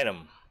drop an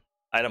item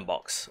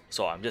box.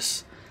 So I'm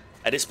just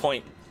at this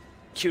point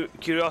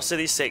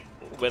curiosity's sake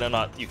whether or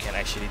not you can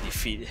actually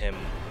defeat him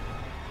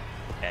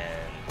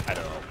and, I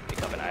don't know,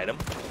 pick up an item.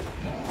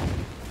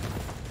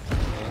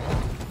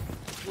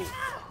 Ooh.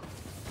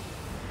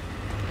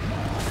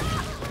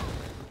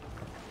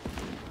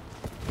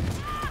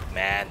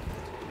 Man.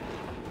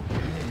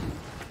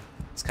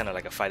 It's kind of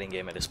like a fighting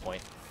game at this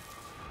point.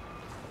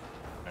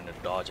 Trying to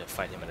dodge and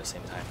fight him at the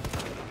same time.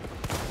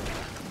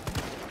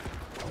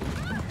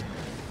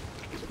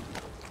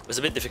 It was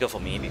a bit difficult for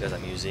me because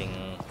I'm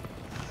using...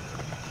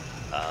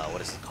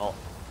 what is it called?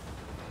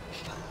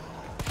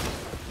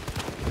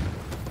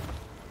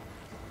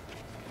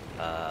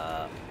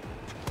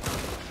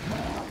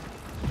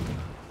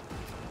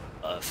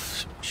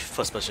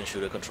 First-person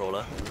shooter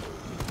controller.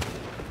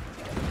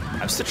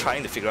 I'm still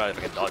trying to figure out if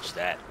I can dodge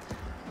that.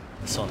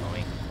 It's so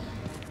annoying.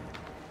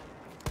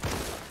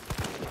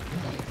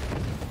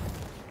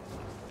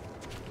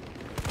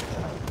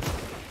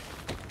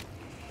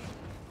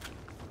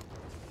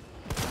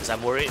 Because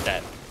I'm worried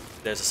that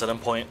there's a certain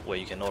point where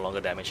you can no longer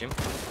damage him.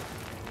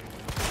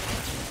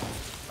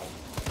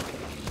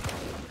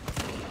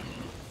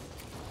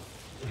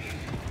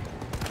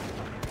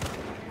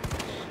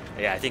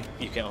 Yeah, I think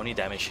you can only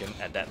damage him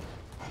at that.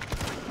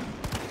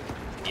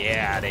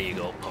 Yeah, there you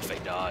go.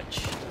 Perfect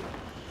dodge.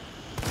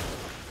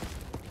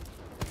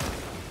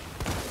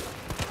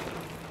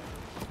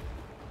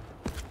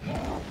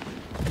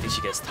 I think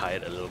she gets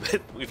tired a little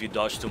bit if you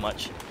dodge too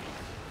much.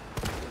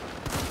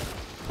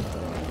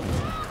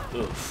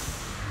 Oof.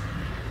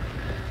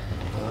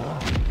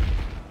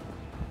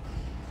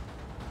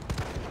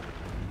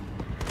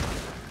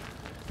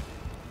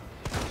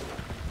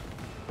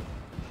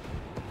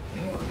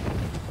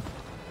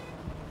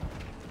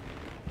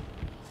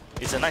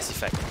 It's a nice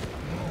effect.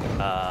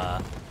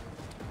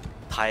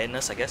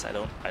 Tiredness, I guess. I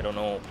don't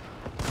know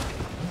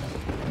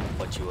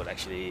what you would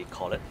actually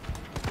call it.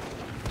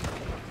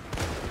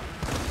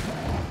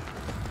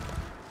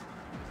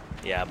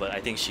 Yeah, but I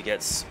think she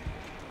gets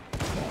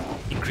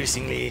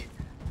increasingly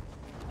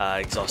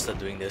exhausted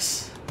doing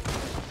this,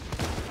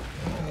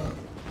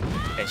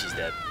 and she's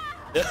dead.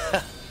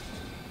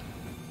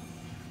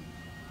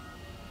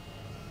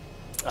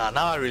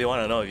 Now I really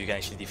want to know if you can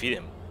actually defeat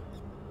him.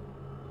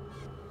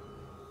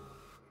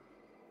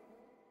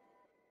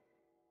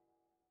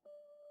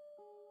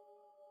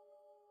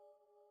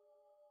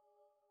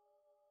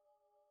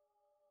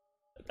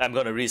 I'm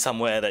gonna read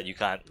somewhere that you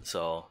can't,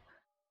 so,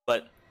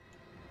 but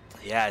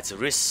yeah, it's a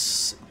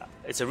risk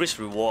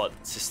reward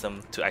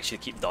system to actually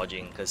keep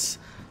dodging, because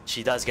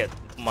she does get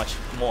much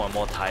more and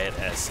more tired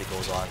as it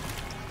goes on.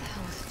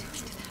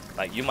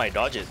 Like you might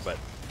dodge it, but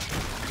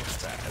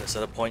at a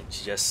certain point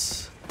she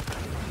just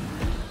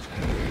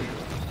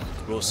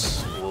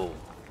goes, whoa,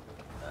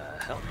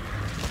 hell.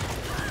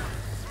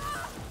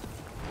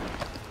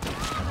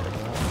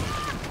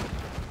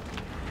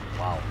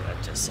 Wow,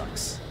 that just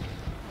sucks.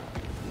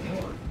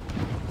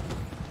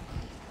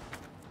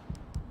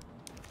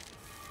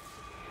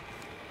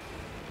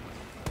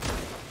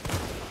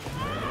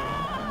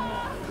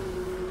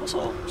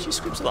 Also, she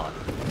screams a lot.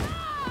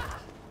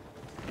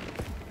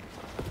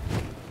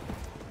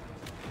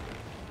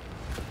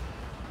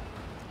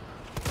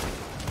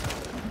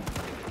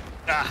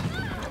 Ah!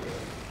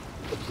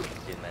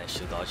 Didn't manage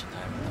to dodge in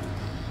time.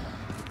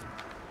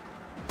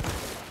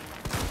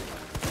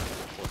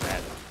 What's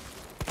that?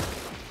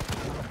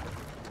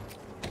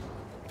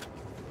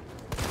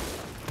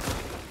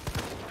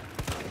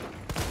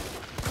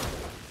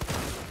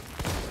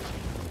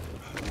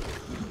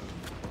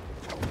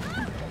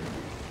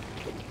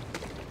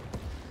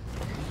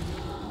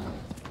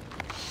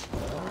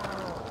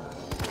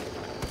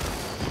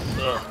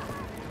 Ugh.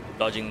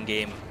 dodging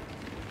game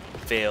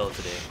failed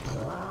today.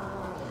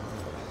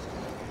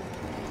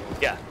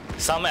 Yeah,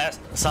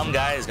 some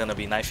guy is gonna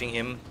be knifing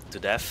him to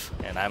death,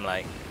 and I'm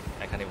like,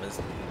 I can't even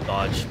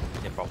dodge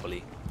him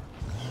properly.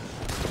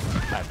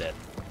 I'm dead.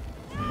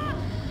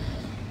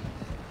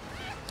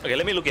 Okay,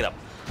 let me look it up.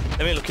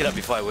 Let me look it up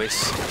before I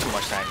waste too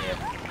much time here.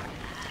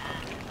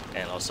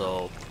 And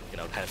also, you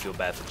know, kind of feel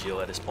bad for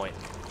Gio at this point.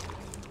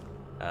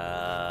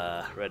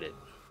 Reddit.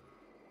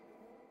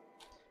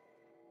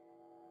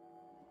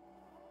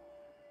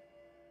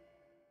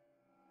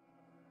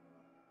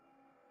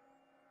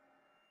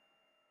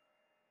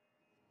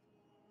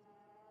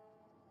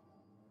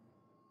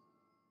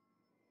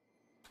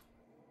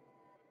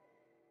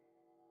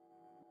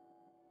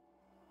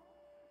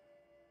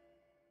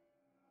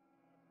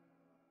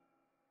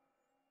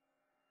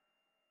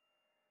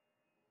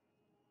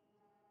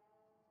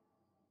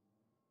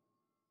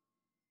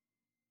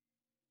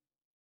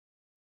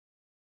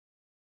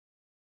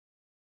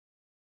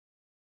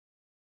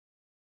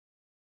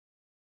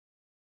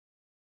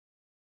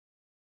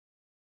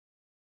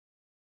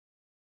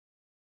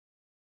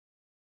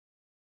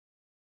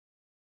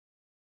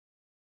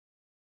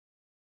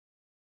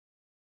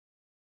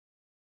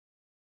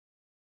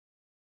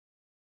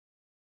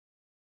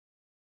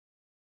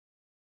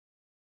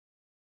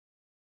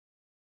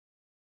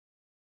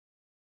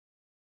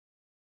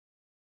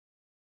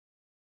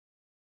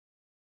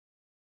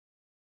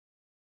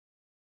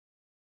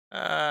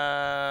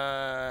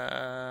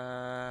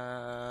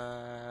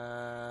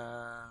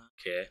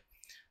 Okay.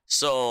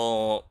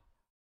 So,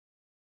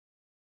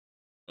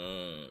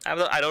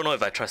 I don't know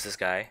if I trust this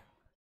guy.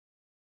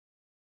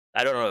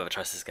 I don't know if I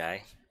trust this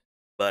guy,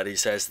 but he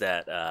says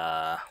that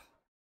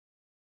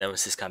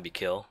Nemesis can't be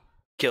killed.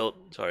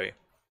 Sorry.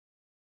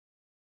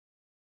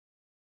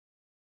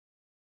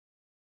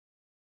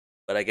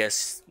 But I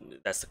guess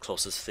that's the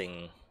closest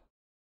thing.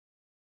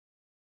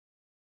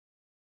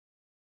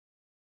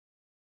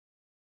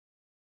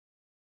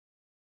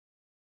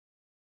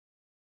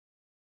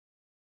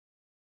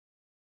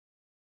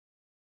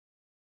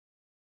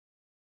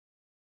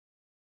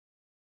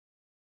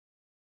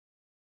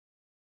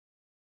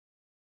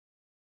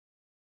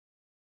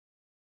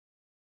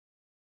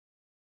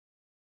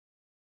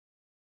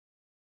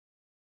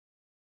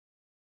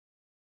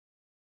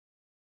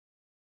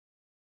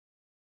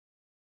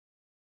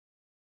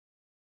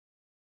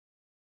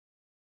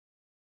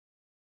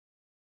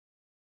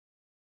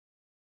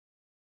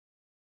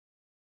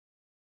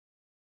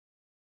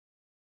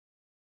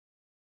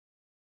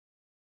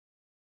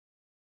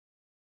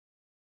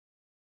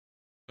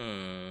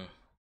 Hmm.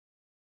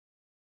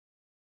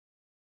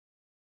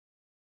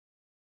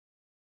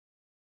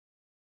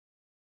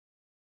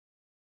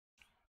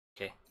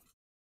 Okay.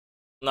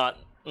 Not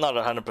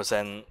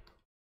 100%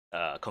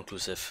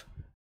 conclusive.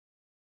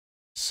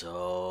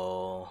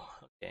 So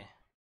okay.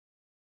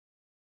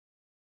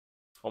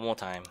 One more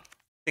time.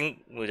 I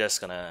think we're just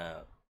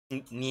gonna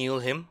kneel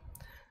him.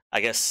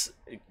 I guess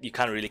you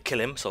can't really kill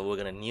him, so we're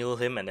gonna kneel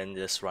him and then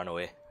just run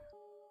away.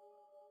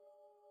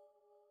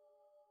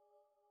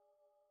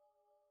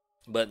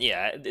 But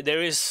yeah,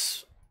 there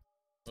is.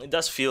 It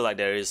does feel like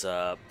there is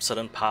a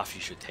certain path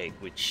you should take,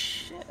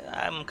 which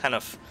I'm kind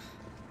of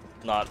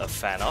not a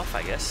fan of,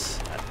 I guess.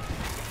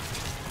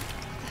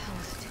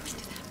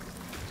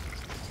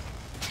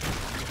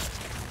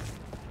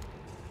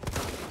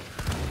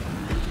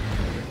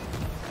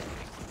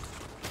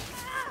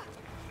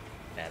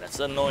 Yeah, that's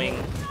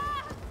annoying.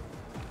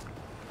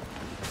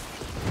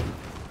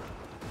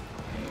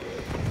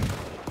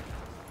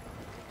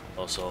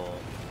 Also,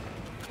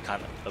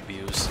 can't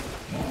abuse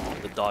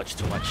the dodge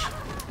too much.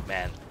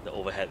 Man, the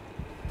overhead.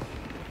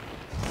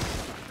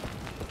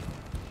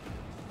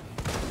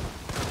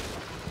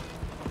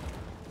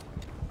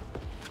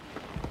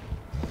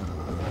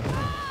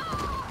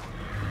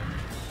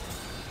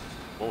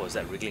 What was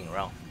that wriggling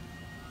around?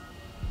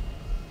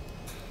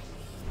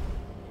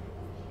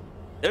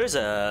 There is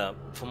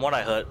from what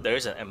I heard, there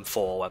is an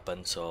M4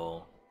 weapon,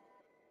 so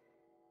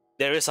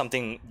there is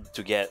something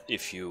to get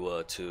if you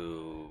were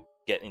to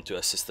get into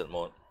assisted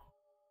mode.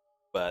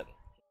 But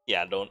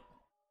yeah, don't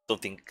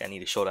think I need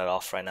to show that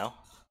off right now.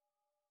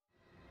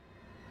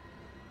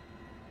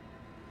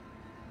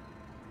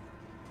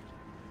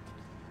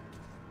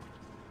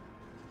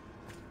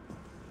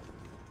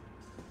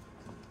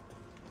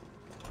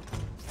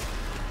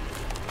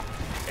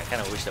 I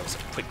kind of wish there was a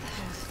quick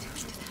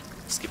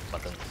skip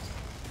button.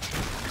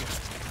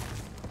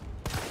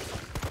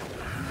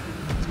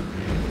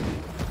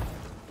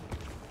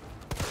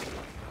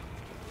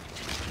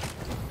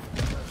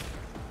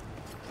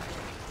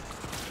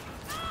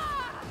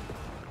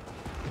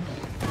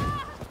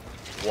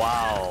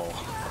 Wow.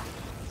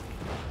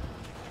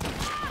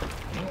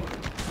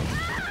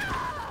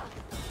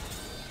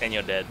 And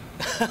you're dead.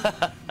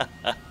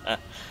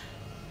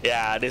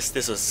 Yeah, this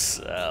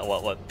was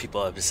what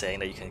people have been saying,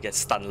 that you can get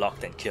stun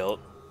locked and killed.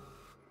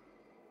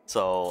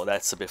 So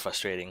that's a bit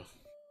frustrating,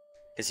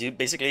 because you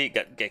basically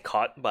get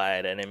caught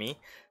by the enemy,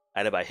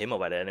 either by him or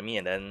by the enemy,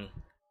 and then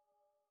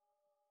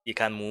you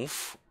can't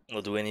move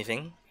or do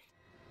anything.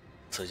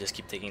 so just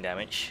keep taking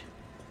damage.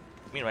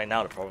 I mean, right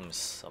now the problem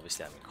is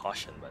obviously I'm in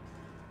caution, but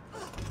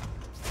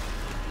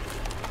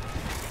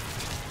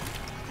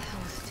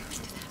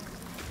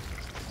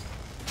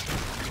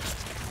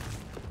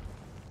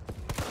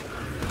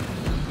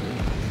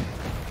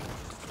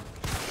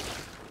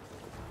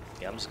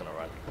yeah, I'm just gonna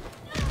run.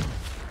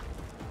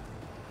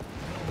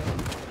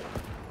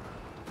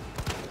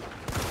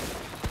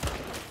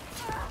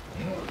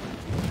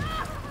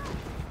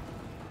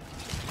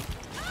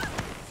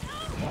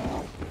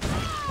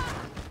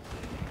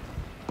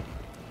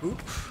 Oop.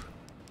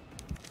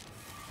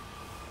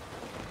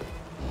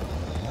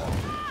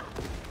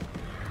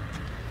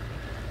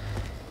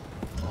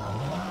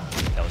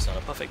 That was not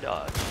a perfect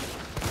dodge.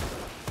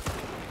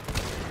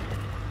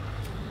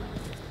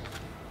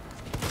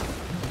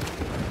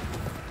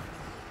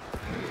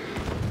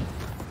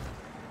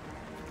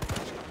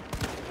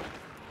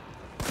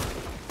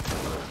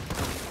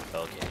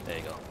 Okay, there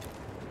you go.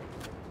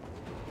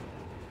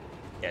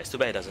 Yeah, it's too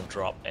bad it doesn't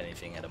drop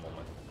anything at the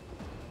moment.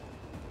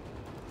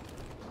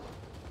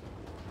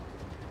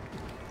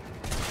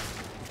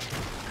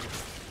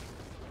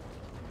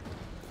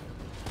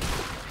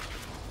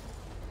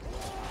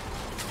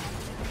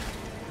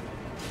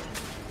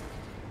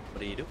 What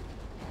do you do?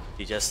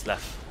 You just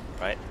left,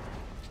 right?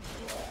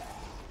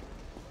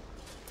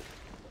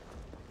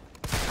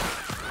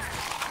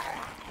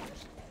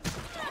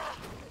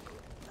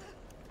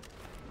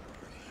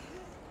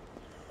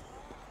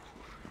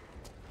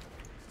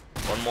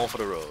 One more for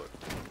the road.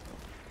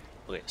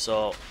 Okay,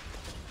 so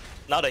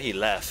now that he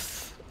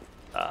left,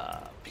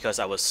 because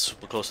I was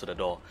super close to the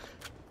door,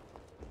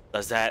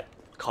 does that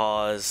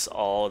cause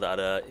all the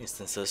other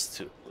instances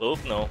to... Oh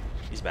no,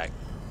 he's back.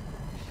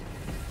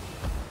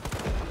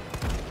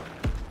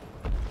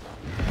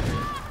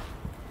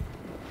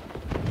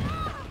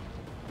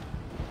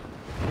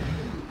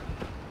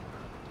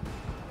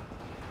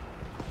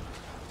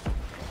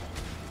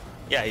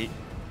 Yeah, he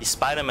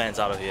Spider-Man's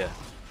out of here.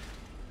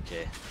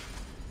 Okay.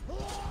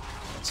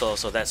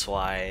 So that's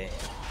why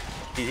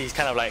he's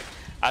kind of like,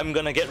 I'm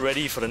gonna get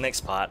ready for the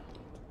next part.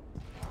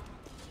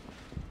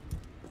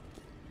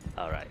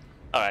 All right.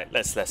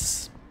 Let's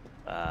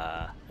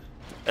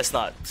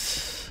not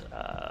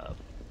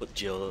put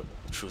Jill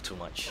through too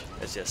much.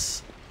 Let's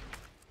just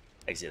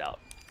exit out.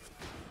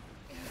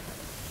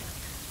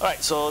 All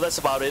right, so that's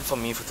about it for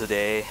me for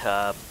today.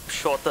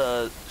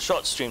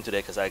 Short stream today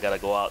because I gotta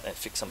go out and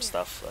fix some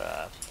stuff.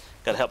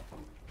 Gotta help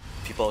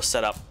people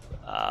set up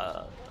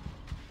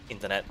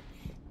internet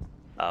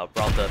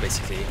router,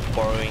 basically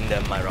borrowing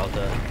them my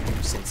router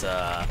since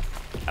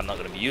I'm not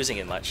gonna be using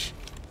it much.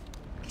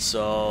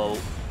 So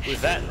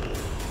with that,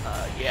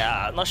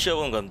 yeah, I'm not sure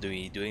what I'm gonna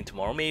be doing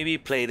tomorrow. Maybe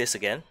play this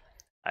again.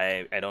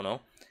 I don't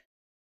know.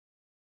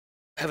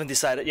 Haven't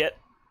decided yet.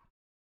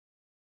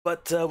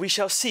 But we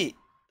shall see.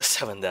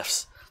 7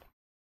 deaths.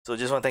 So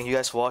just want to thank you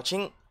guys for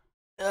watching.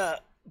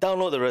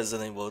 Download the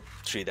Resident Evil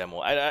 3 demo.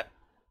 I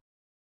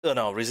don't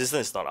know,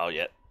 Resistance is not out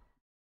yet,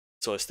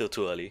 so it's still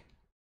too early.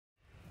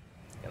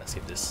 Gonna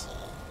skip this.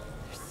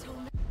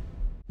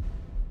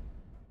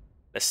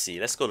 Let's see.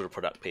 Let's go to the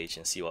product page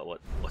and see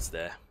what's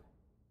there.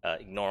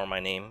 Ignore my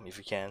name if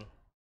you can.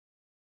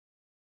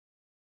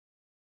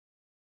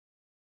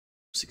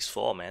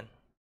 6.4, man.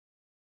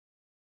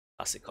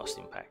 Classic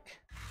costume pack.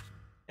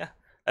 Yeah,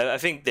 I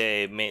think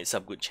they made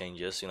some good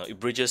changes. You know, it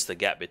bridges the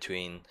gap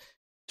between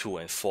 2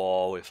 and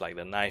 4 with like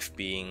the knife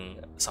being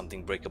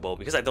something breakable,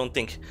 because I don't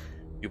think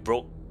you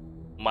broke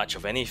much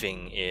of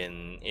anything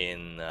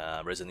in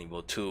Resident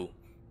Evil 2.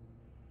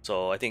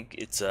 So I think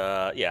it's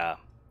yeah,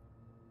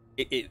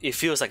 it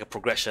feels like a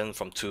progression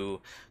from 2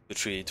 to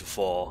 3 to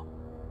 4,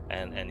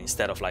 and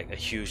instead of like a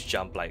huge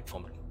jump like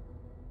from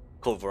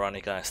Code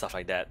Veronica and stuff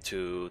like that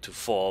to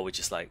 4, which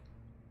is like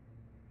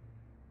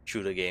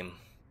shooter game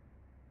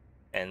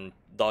and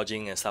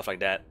dodging and stuff like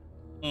that,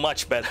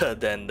 much better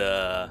than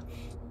the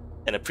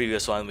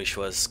previous one, which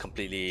was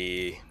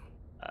completely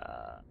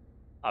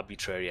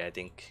arbitrary, I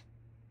think.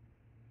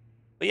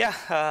 But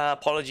yeah,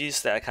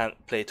 apologies that I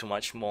can't play too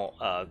much more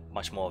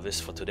of this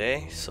for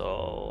today.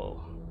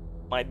 So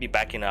might be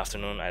back in the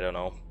afternoon. I don't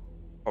know,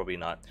 probably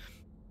not.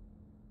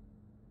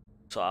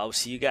 So I'll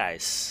see you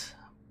guys.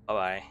 Bye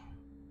bye.